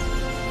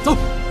走。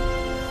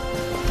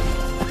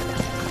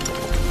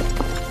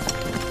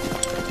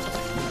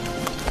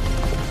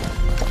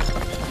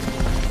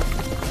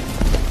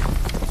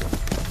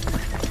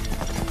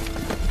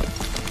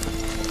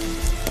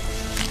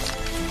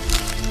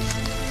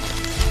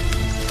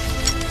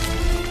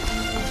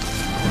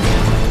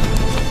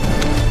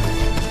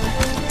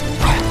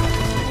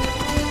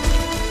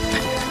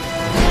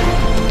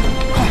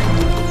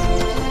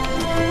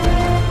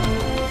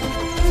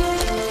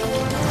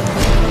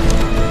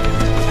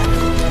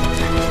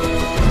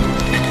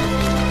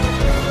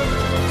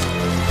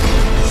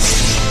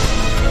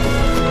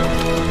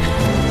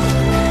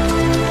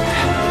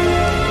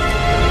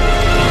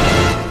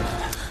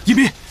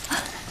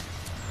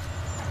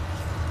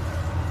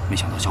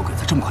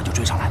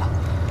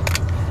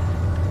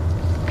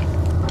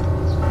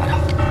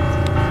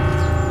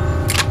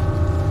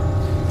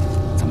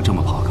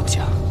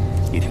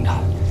你听着，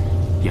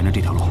沿着这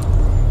条路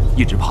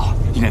一直跑，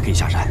应该可以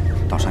下山。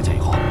到山下以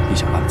后，你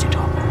想办法进城，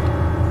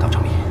到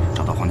城里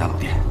找到皇家老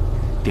店，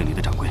店里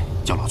的掌柜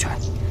叫老全。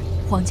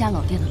皇家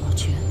老店的老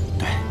全？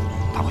对，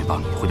他会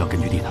帮你回到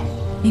根据地的。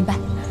明白。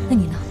那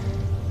你呢？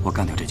我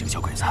干掉这几个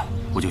小鬼子，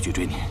我就去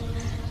追你。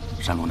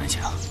山路难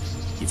行，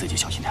你自己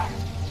小心点。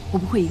我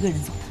不会一个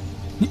人走的。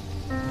你，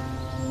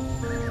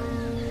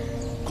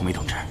孔梅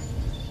同志，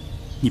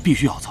你必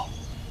须要走，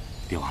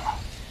别忘了，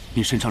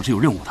你身上是有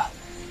任务的。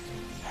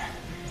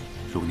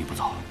如果你不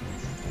走，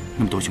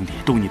那么多兄弟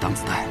都为你挡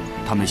子弹，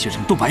他们的牺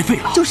牲都白费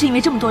了。就是因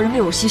为这么多人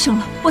为我牺牲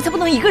了，我才不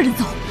能一个人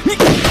走。你。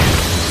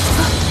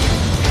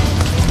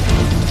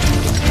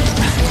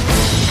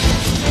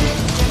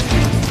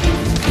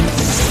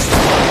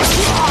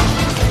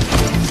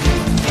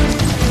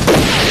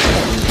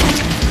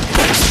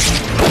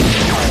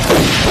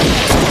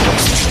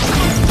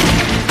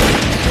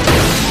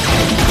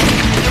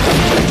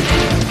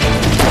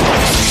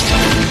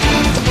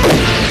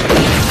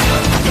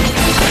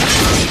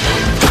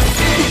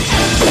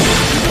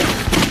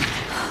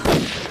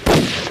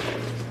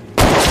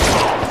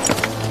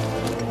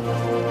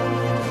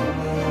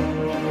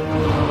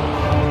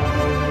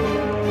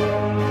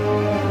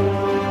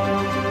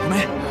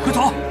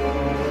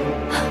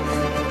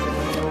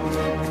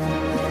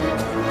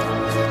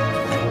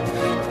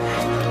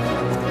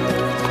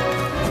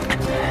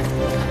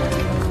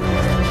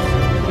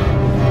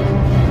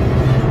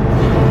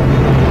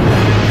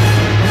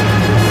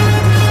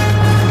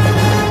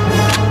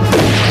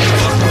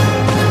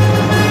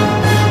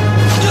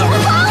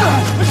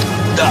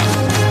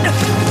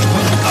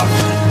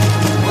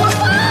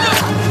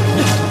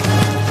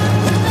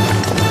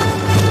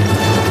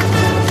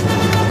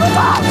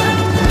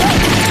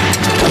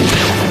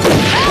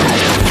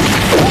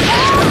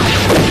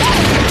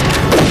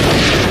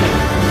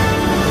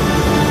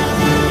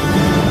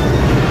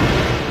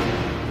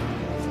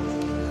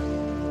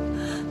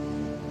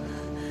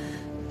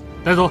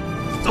带走，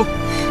走，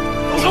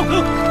走，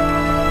走。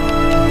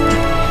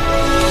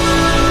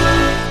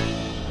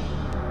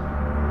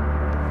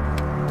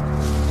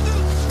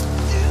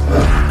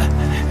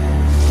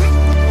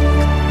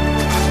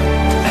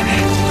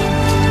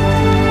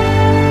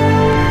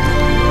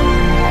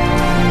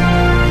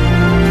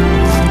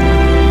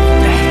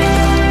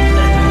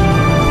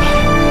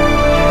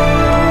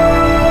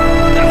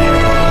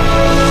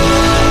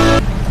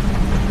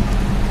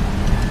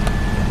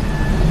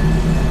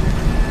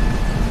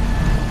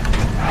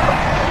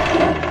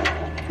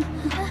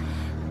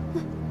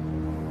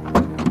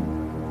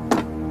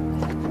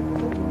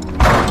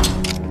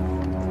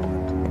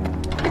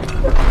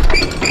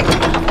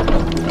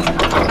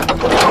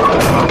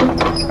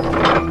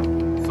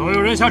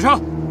下车，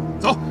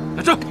走，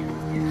来这。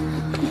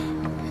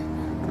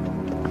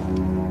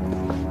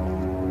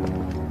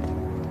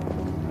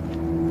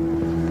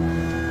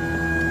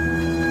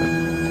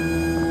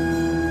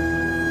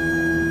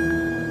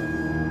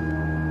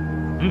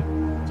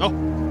走，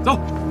走。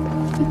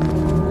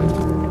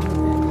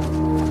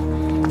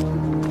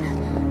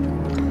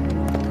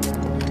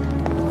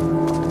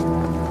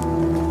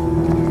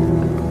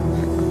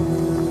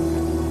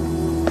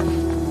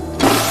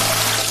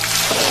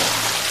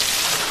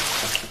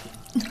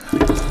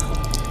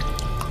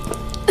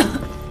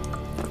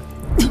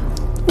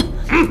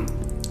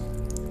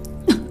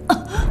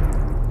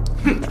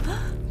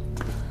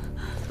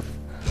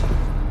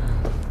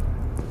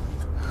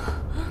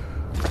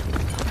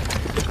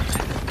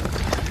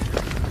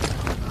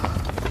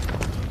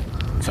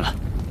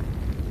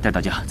带大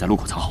家在路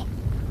口藏好，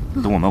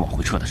等我们往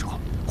回撤的时候，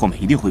后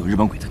面一定会有日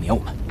本鬼子撵我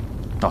们，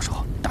到时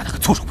候打得个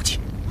措手不及。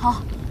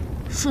好，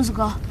顺子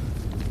哥，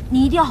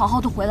你一定要好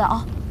好的回来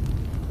啊！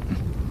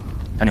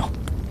大牛，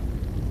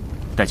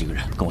带几个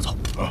人跟我走。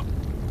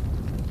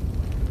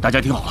大家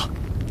听好了，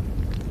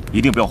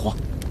一定不要慌，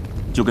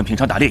就跟平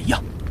常打猎一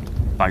样，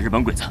把日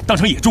本鬼子当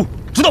成野猪，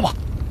知道吗？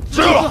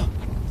知道了。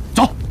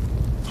走，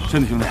兄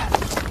弟，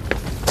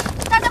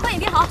大家快点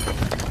别好。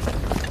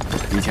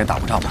以前打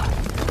过仗吗？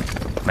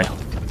没有。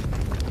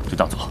就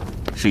当做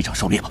是一场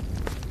狩猎吧。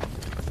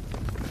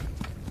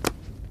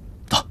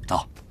走，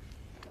走。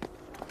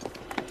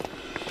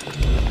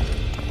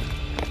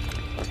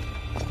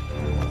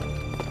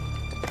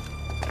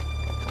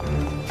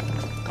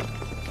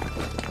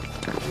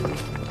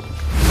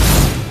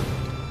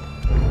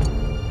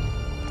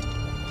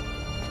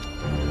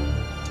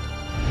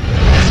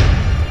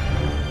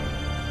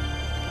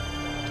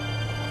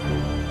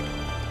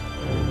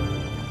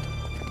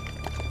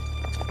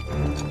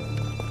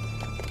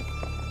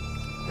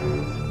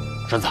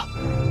栓子，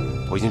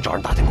我已经找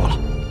人打听过了，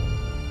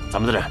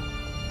咱们的人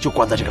就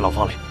关在这个牢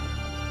房里。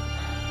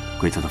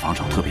鬼子的防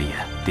守特别严，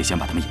得先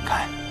把他们引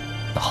开。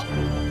那好，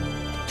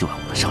就按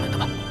我们商量的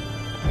办。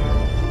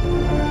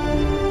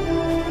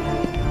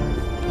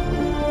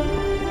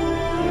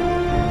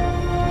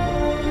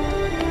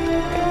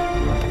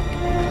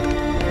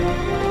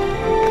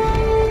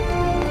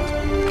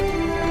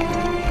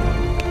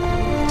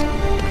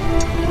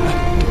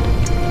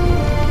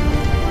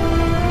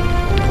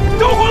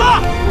着火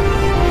了！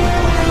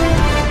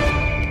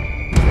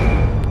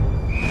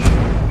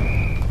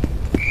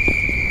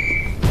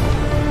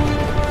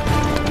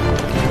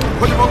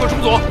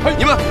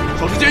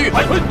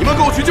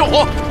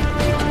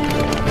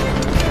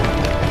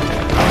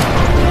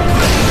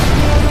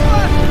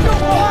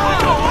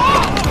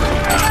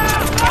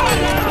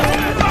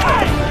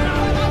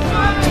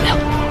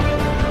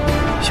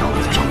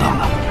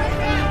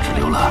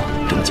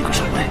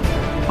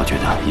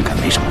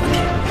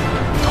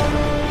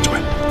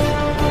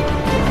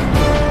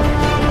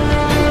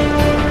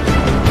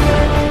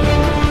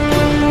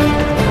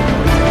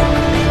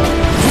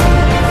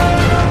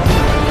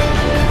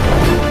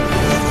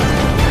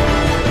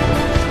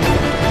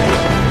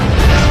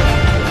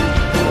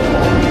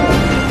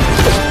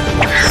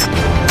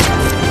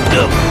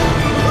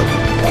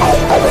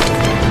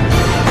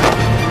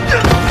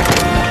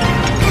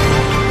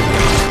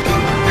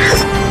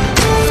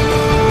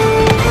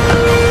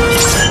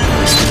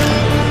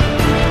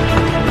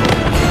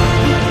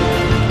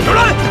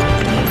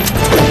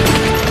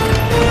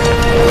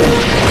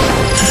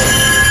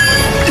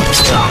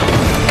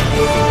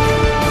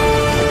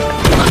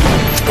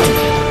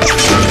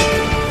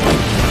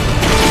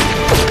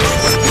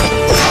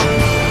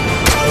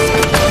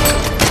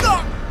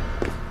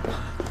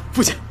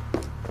父亲，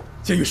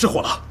监狱失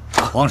火了！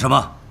慌什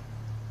么？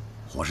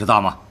火势大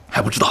吗？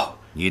还不知道。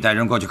你带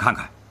人过去看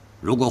看，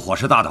如果火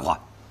势大的话，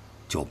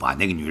就把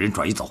那个女人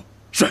转移走。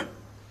是。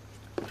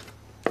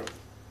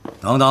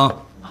等等。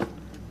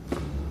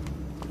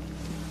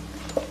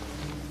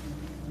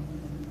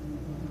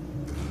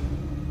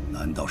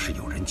 难道是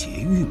有人劫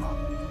狱吗？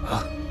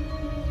啊！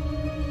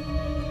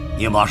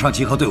你马上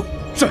集合队伍。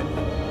是。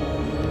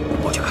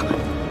我去看看。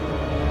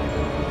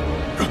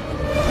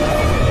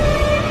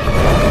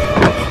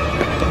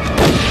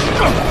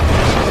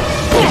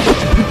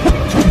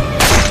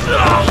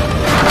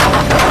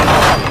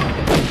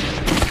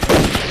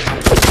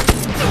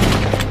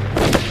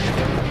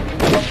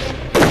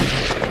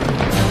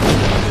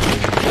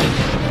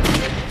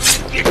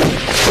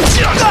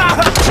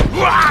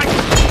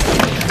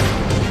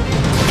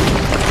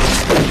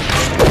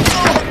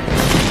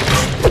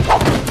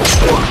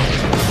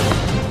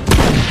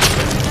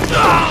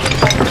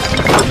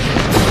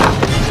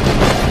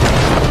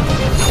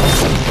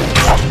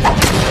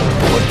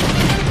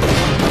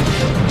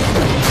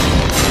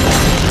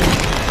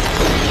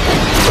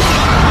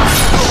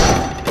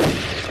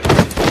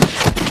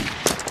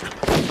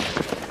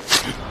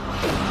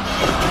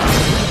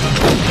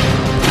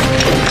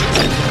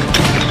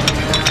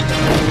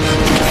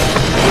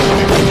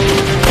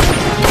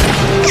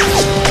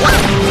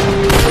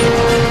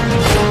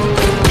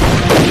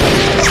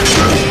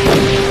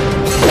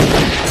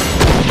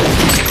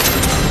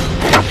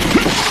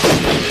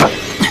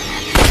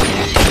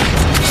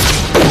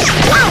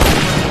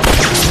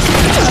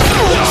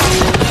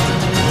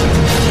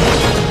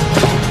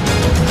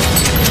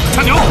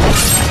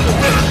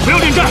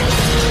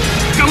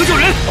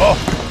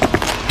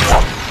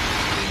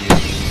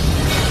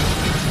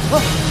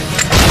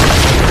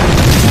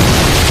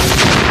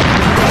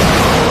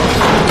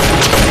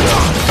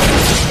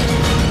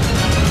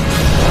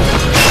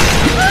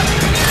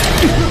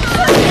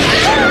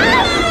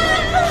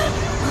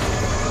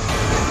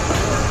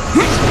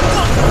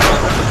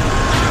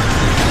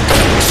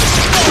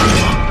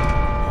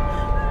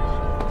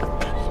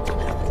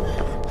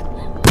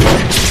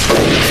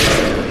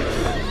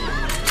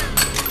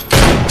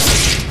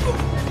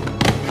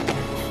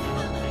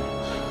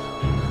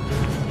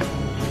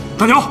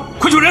大牛，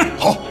快救人！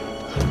好。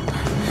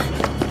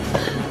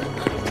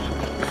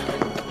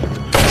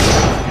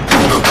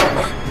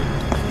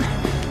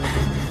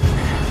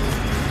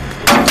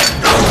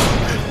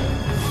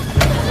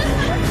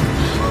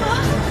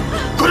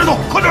快点走，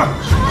快点！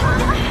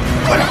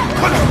快点，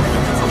快点！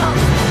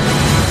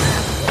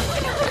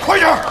快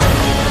点！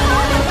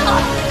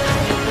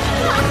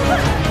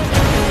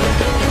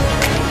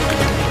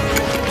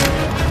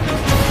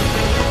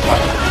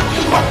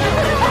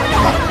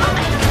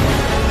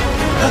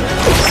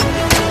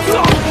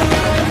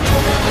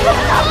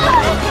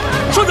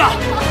顺子，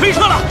飞车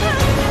了！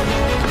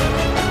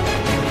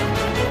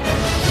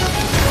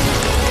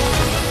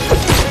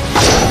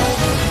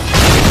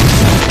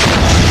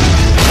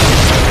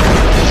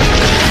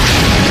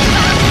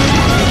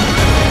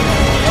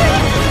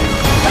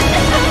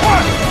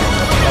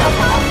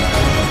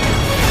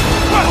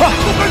快，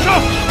都跟上！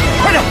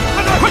快点，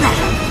快点，快点！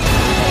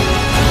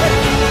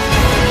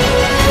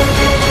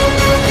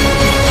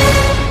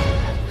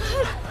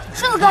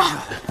顺子哥，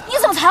你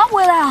怎么才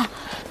回来啊？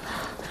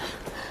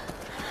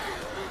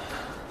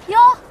 哟，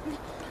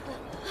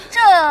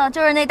这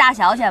就是那大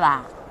小姐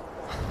吧？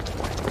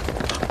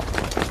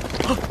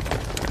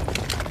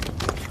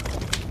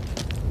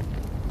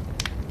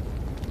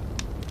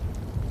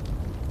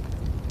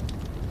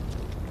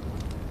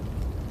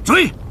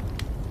追！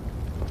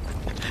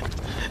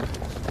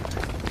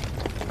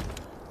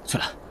翠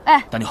兰，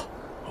哎，大牛，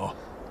好，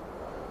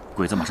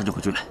鬼子马上就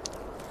会追来，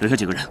留下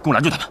几个人共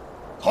拦住他们。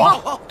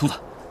好，秃子，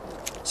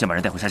先把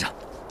人带回山上，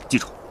记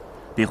住，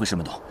别回石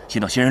门洞，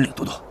先到仙人岭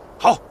躲躲。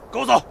 好，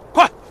跟我走，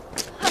快，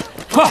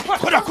快，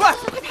快点，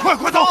快，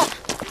快走！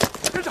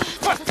跟上，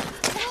快！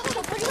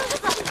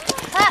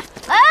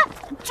哎，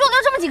就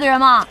留这么几个人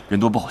吗？人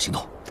多不好行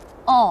动。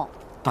哦，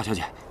大小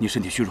姐，你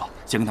身体虚弱，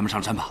先跟他们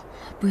上山吧。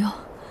不用，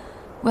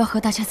我要和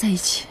大家在一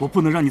起。我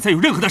不能让你再有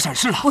任何的闪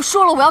失了。我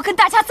说了，我要跟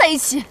大家在一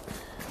起。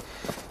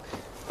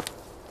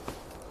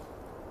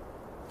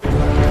鬼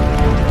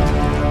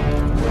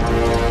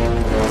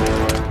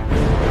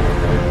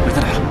子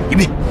来了，隐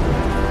蔽！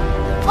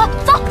好，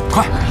走，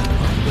快！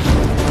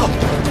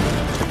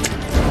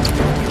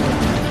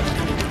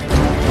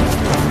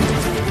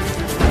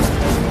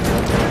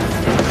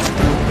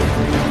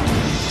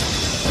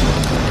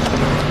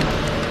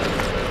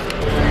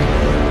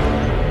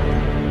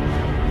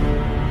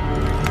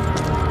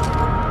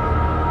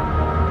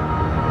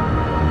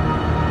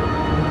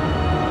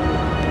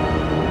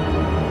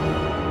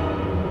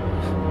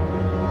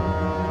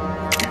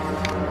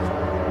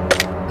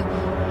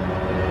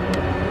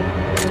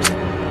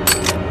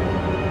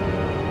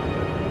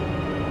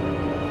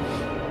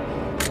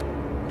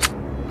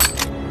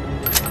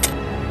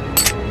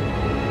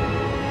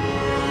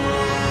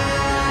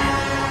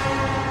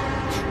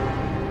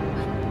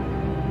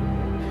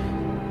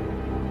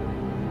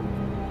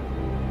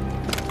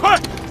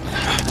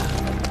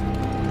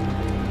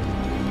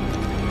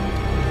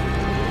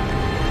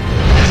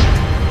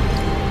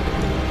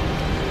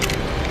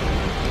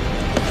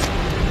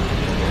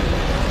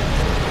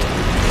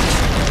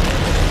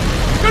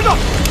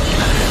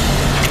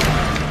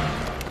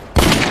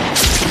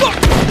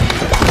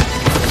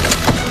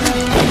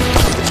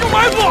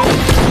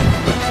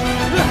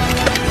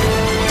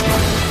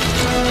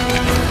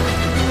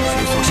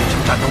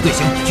队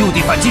形，就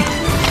地反击。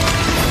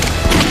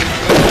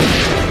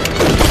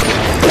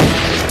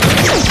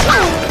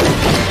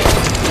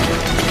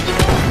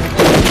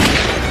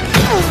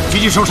狙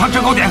击手上制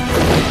高点。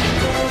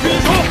狙击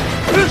手，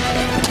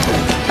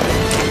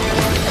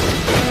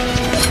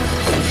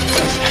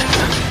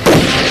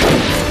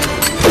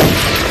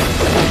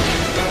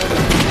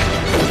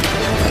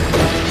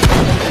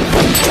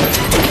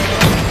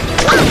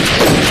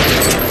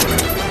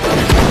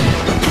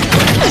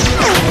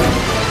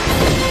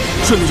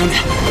顺利，兄弟，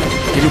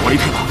敌人火力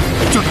太大，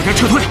叫大家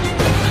撤退。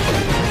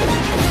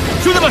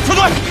兄弟们，撤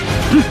退！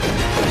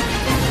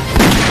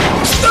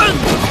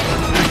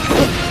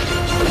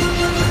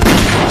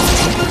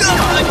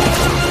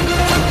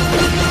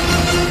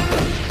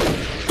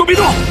都别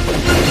动！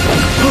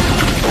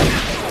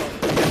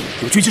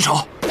有狙击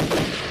手，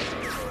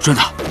顺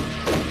子，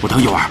我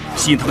等一会儿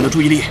吸引他们的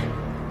注意力，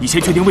你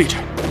先确定位置，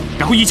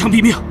然后一枪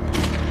毙命，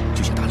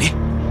就像打猎。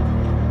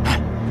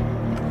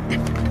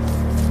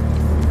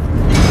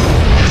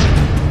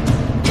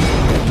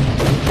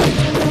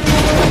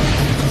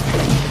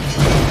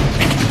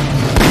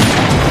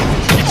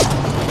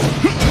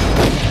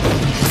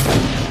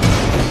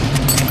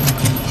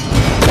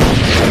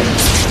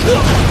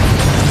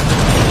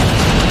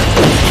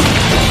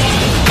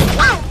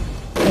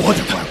我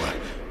的乖乖，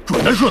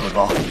准的，顺子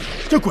哥，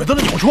这鬼子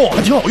的扭冲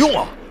还挺好用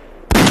啊！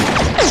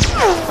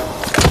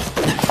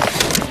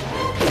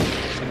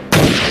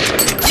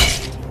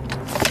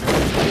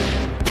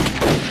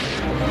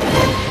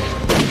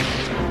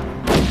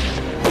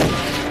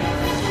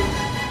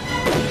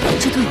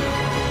撤退！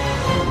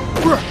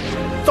不是，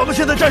咱们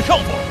现在占上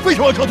风，为什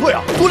么要撤退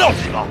啊？多撂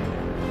几个！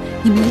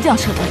你们一定要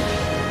撤退！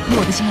以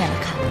我的经验来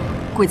看，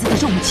鬼子的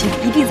重武器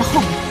一定在后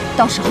面，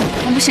到时候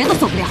我们谁都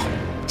走不了，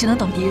只能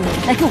等敌人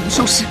来给我们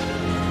收尸。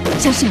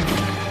相信我。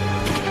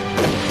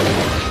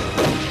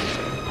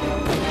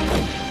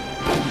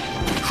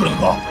顺子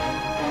哥，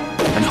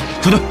赶紧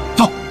撤退，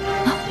走！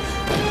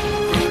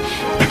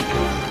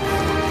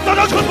大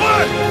家撤退！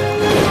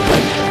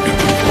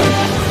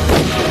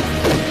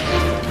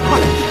快，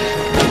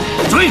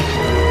追！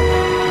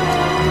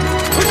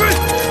快追！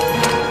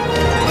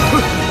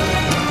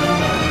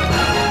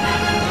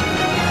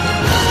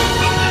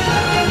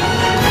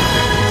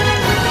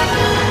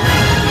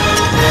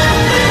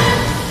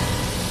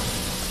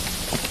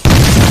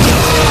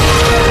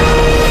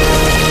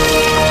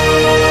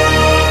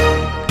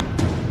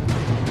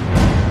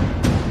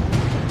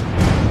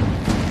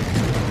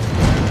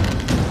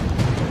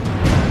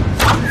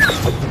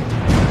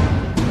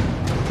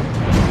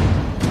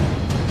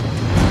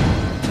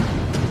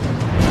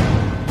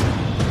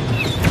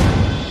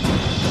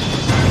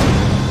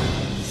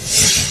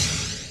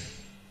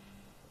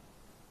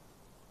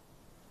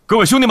各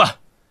位兄弟们，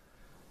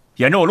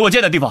沿着我落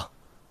箭的地方，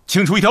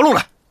清出一条路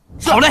来。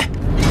好嘞。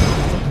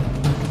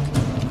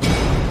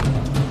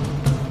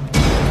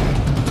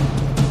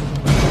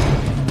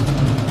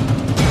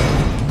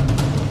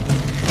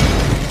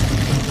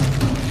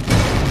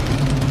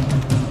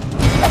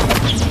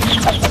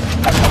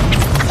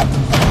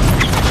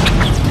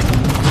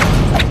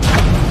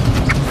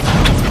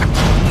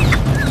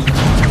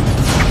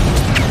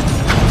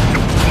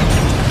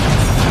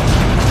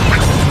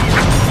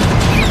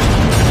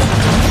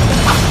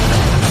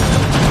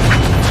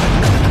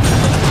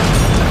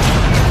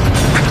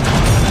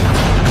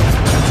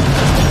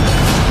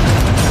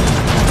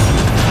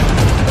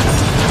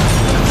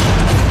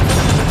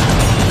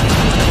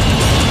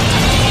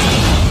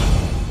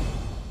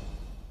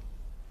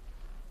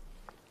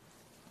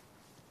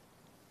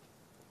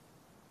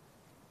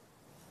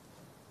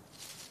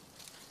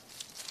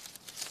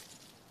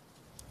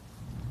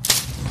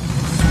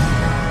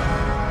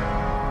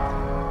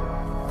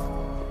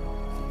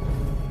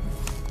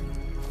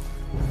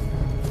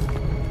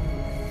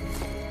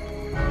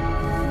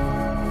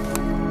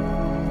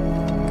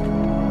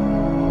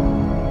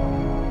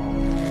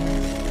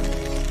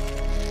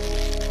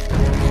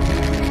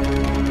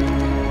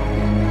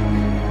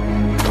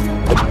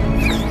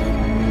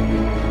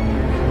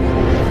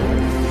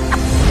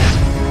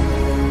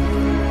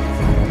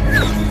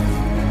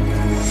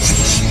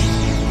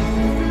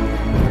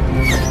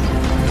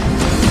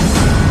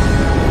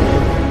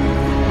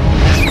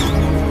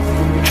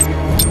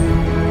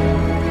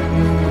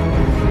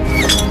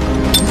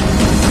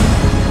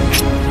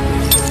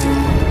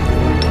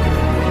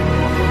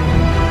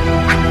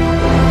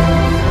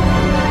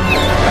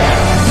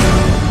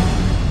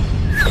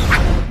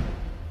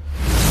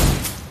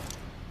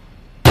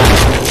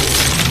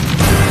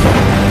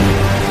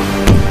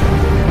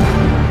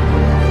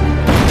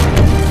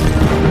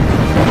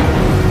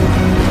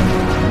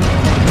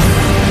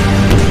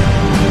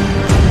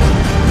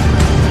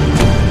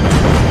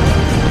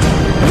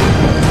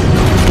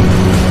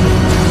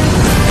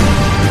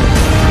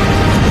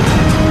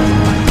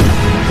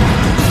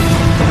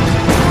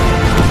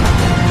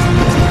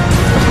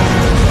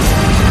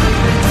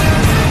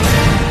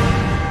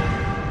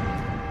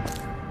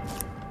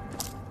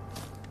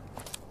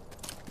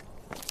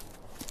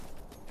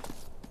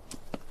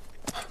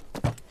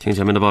听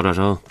前面的爆炸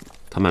声，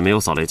他们没有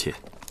扫雷器，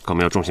可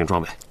没有重型装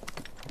备，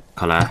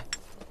看来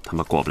他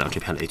们过不了这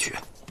片雷区。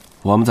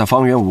我们在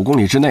方圆5公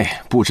里之内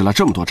布置了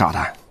这么多炸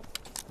弹，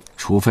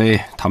除非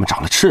他们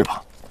长了翅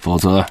膀，否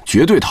则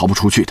绝对逃不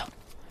出去的。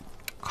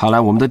看来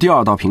我们的第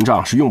2道屏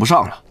障是用不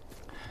上了。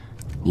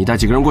你带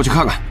几个人过去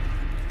看看。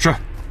是。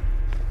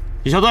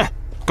一小队，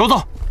跟我走。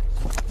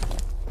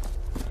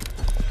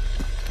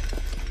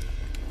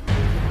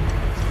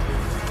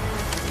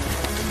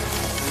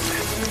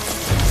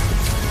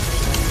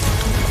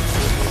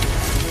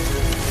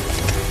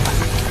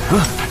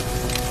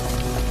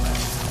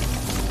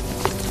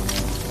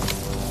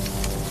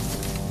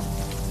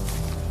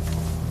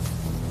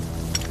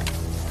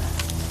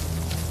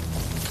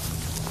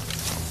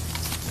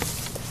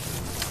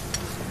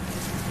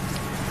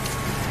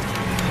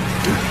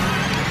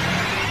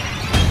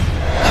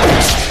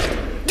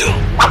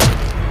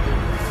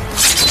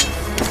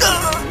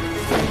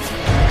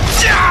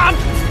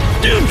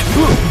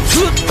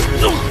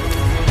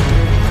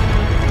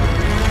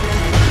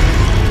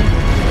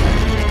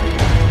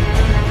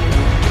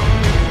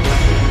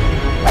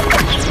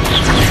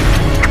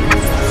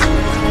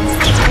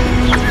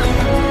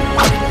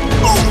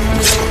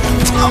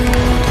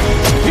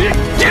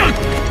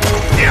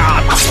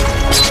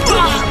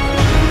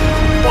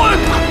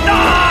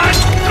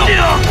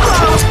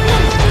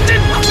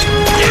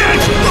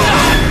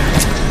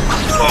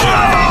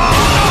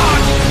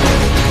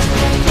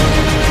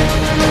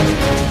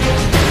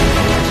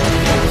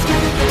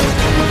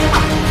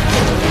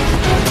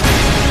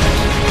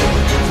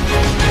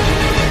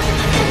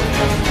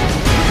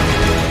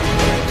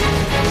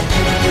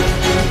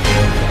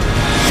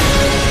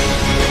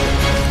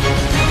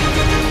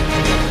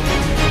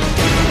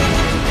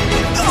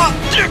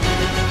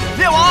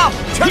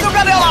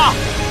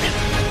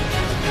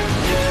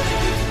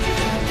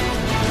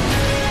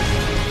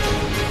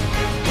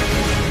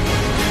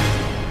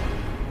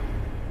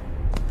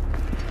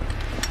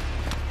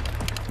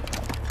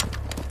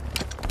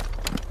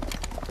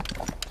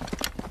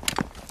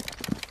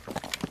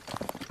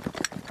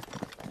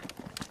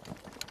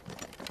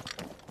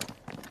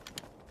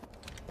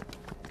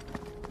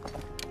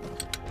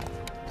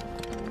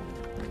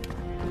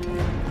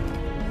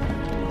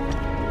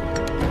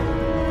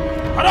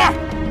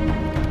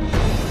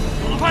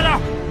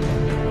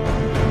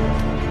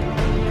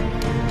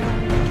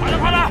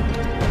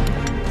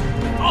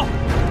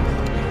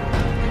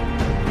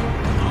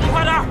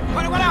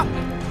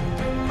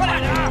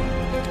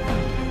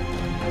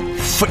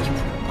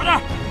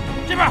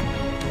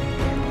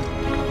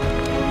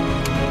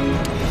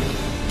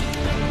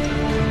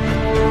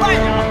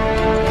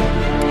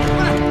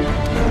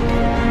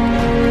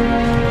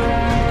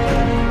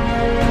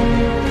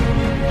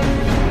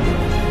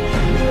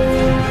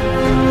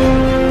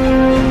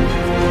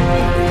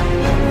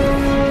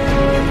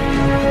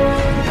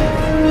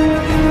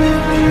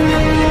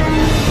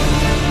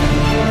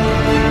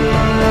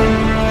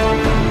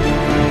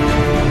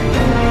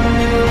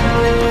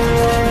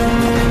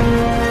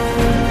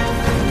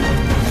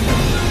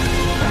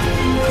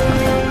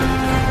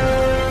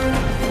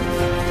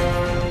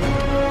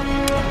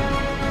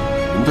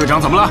 队长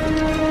怎么了？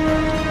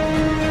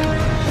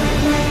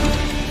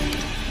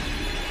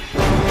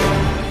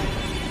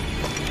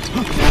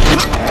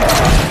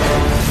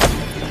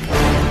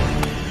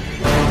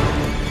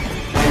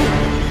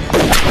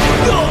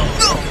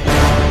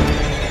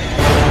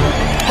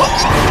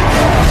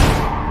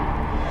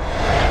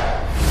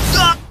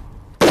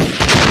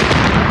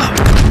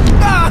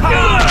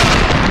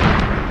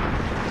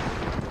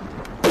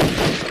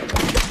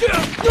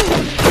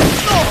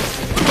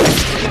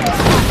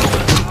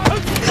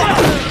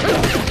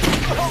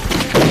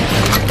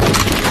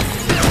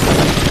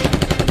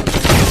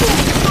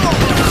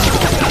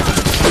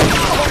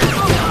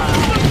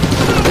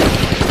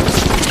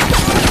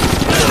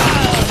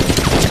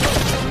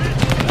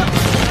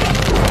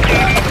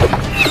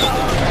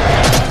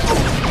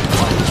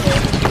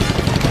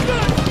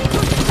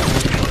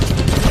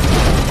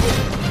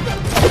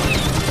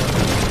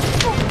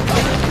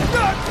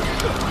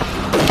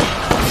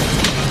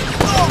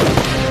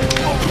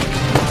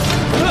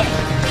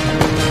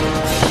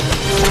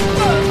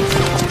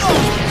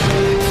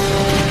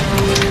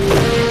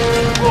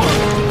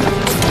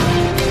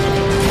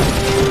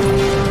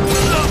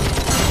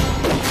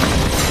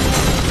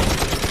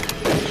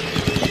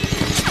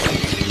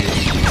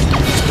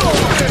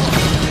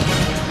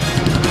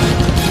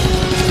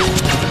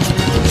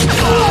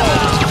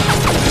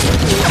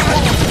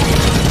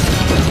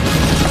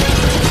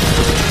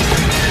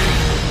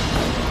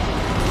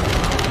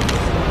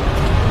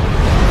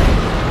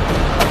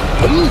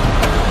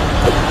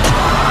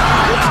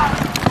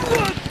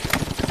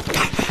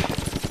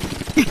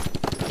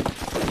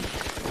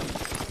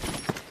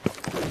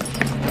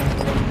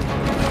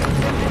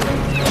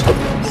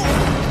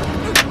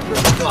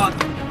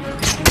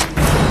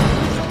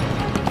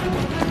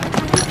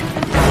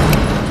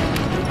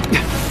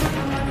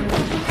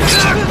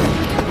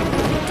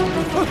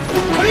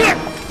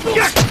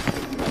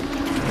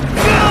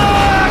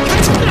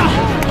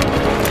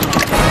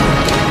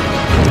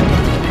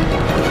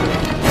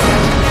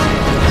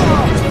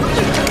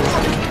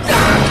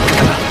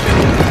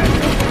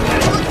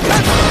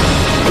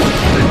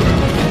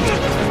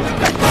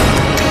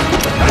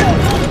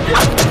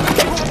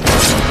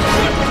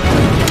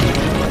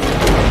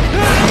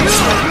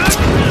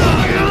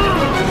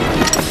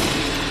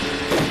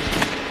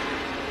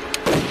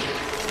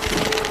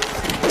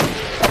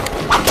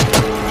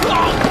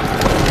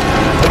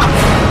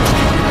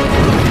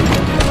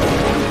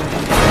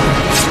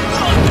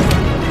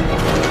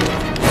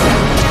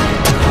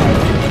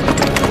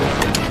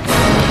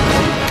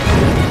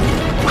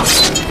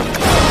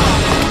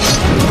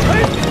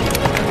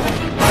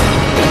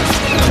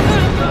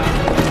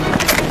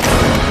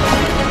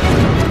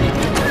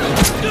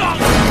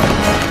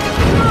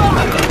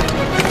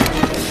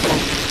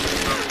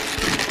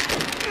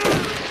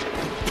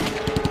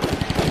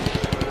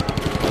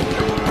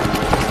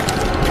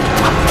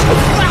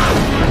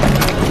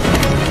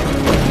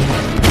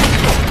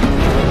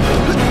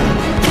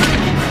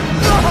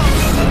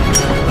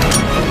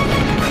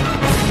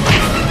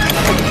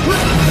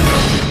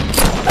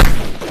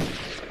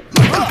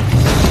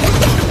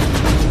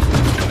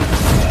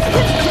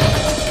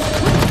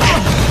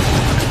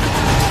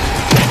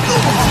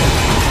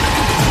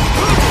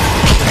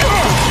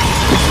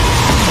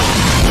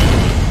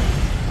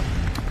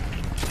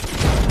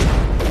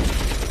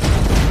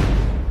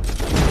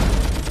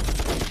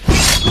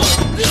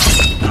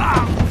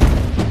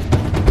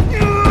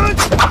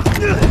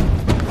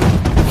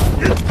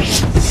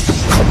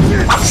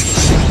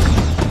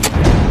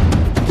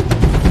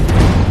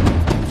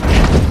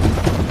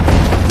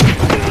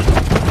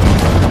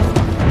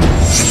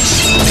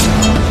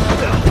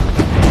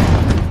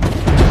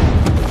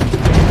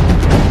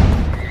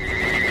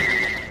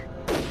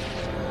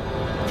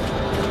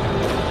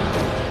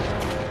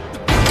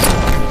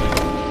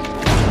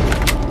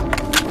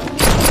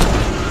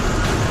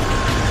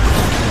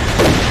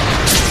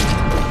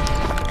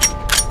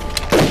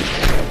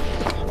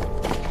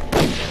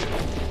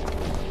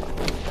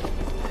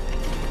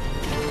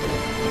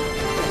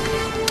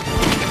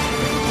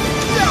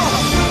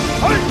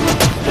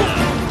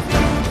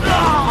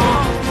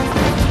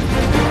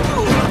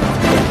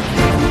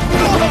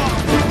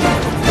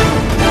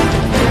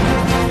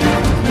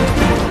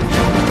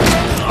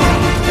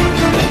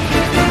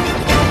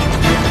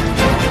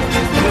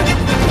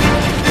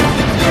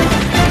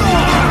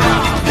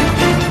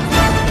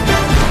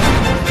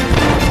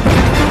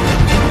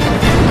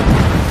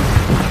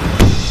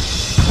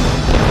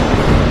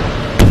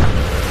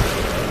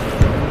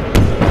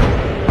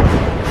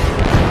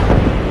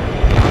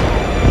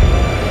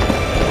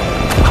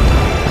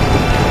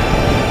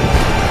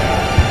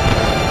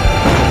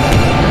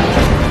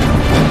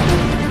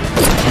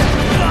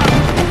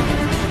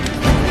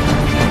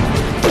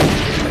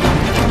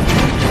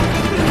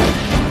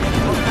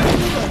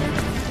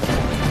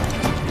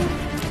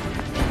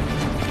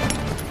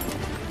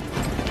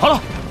好了，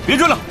别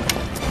追了。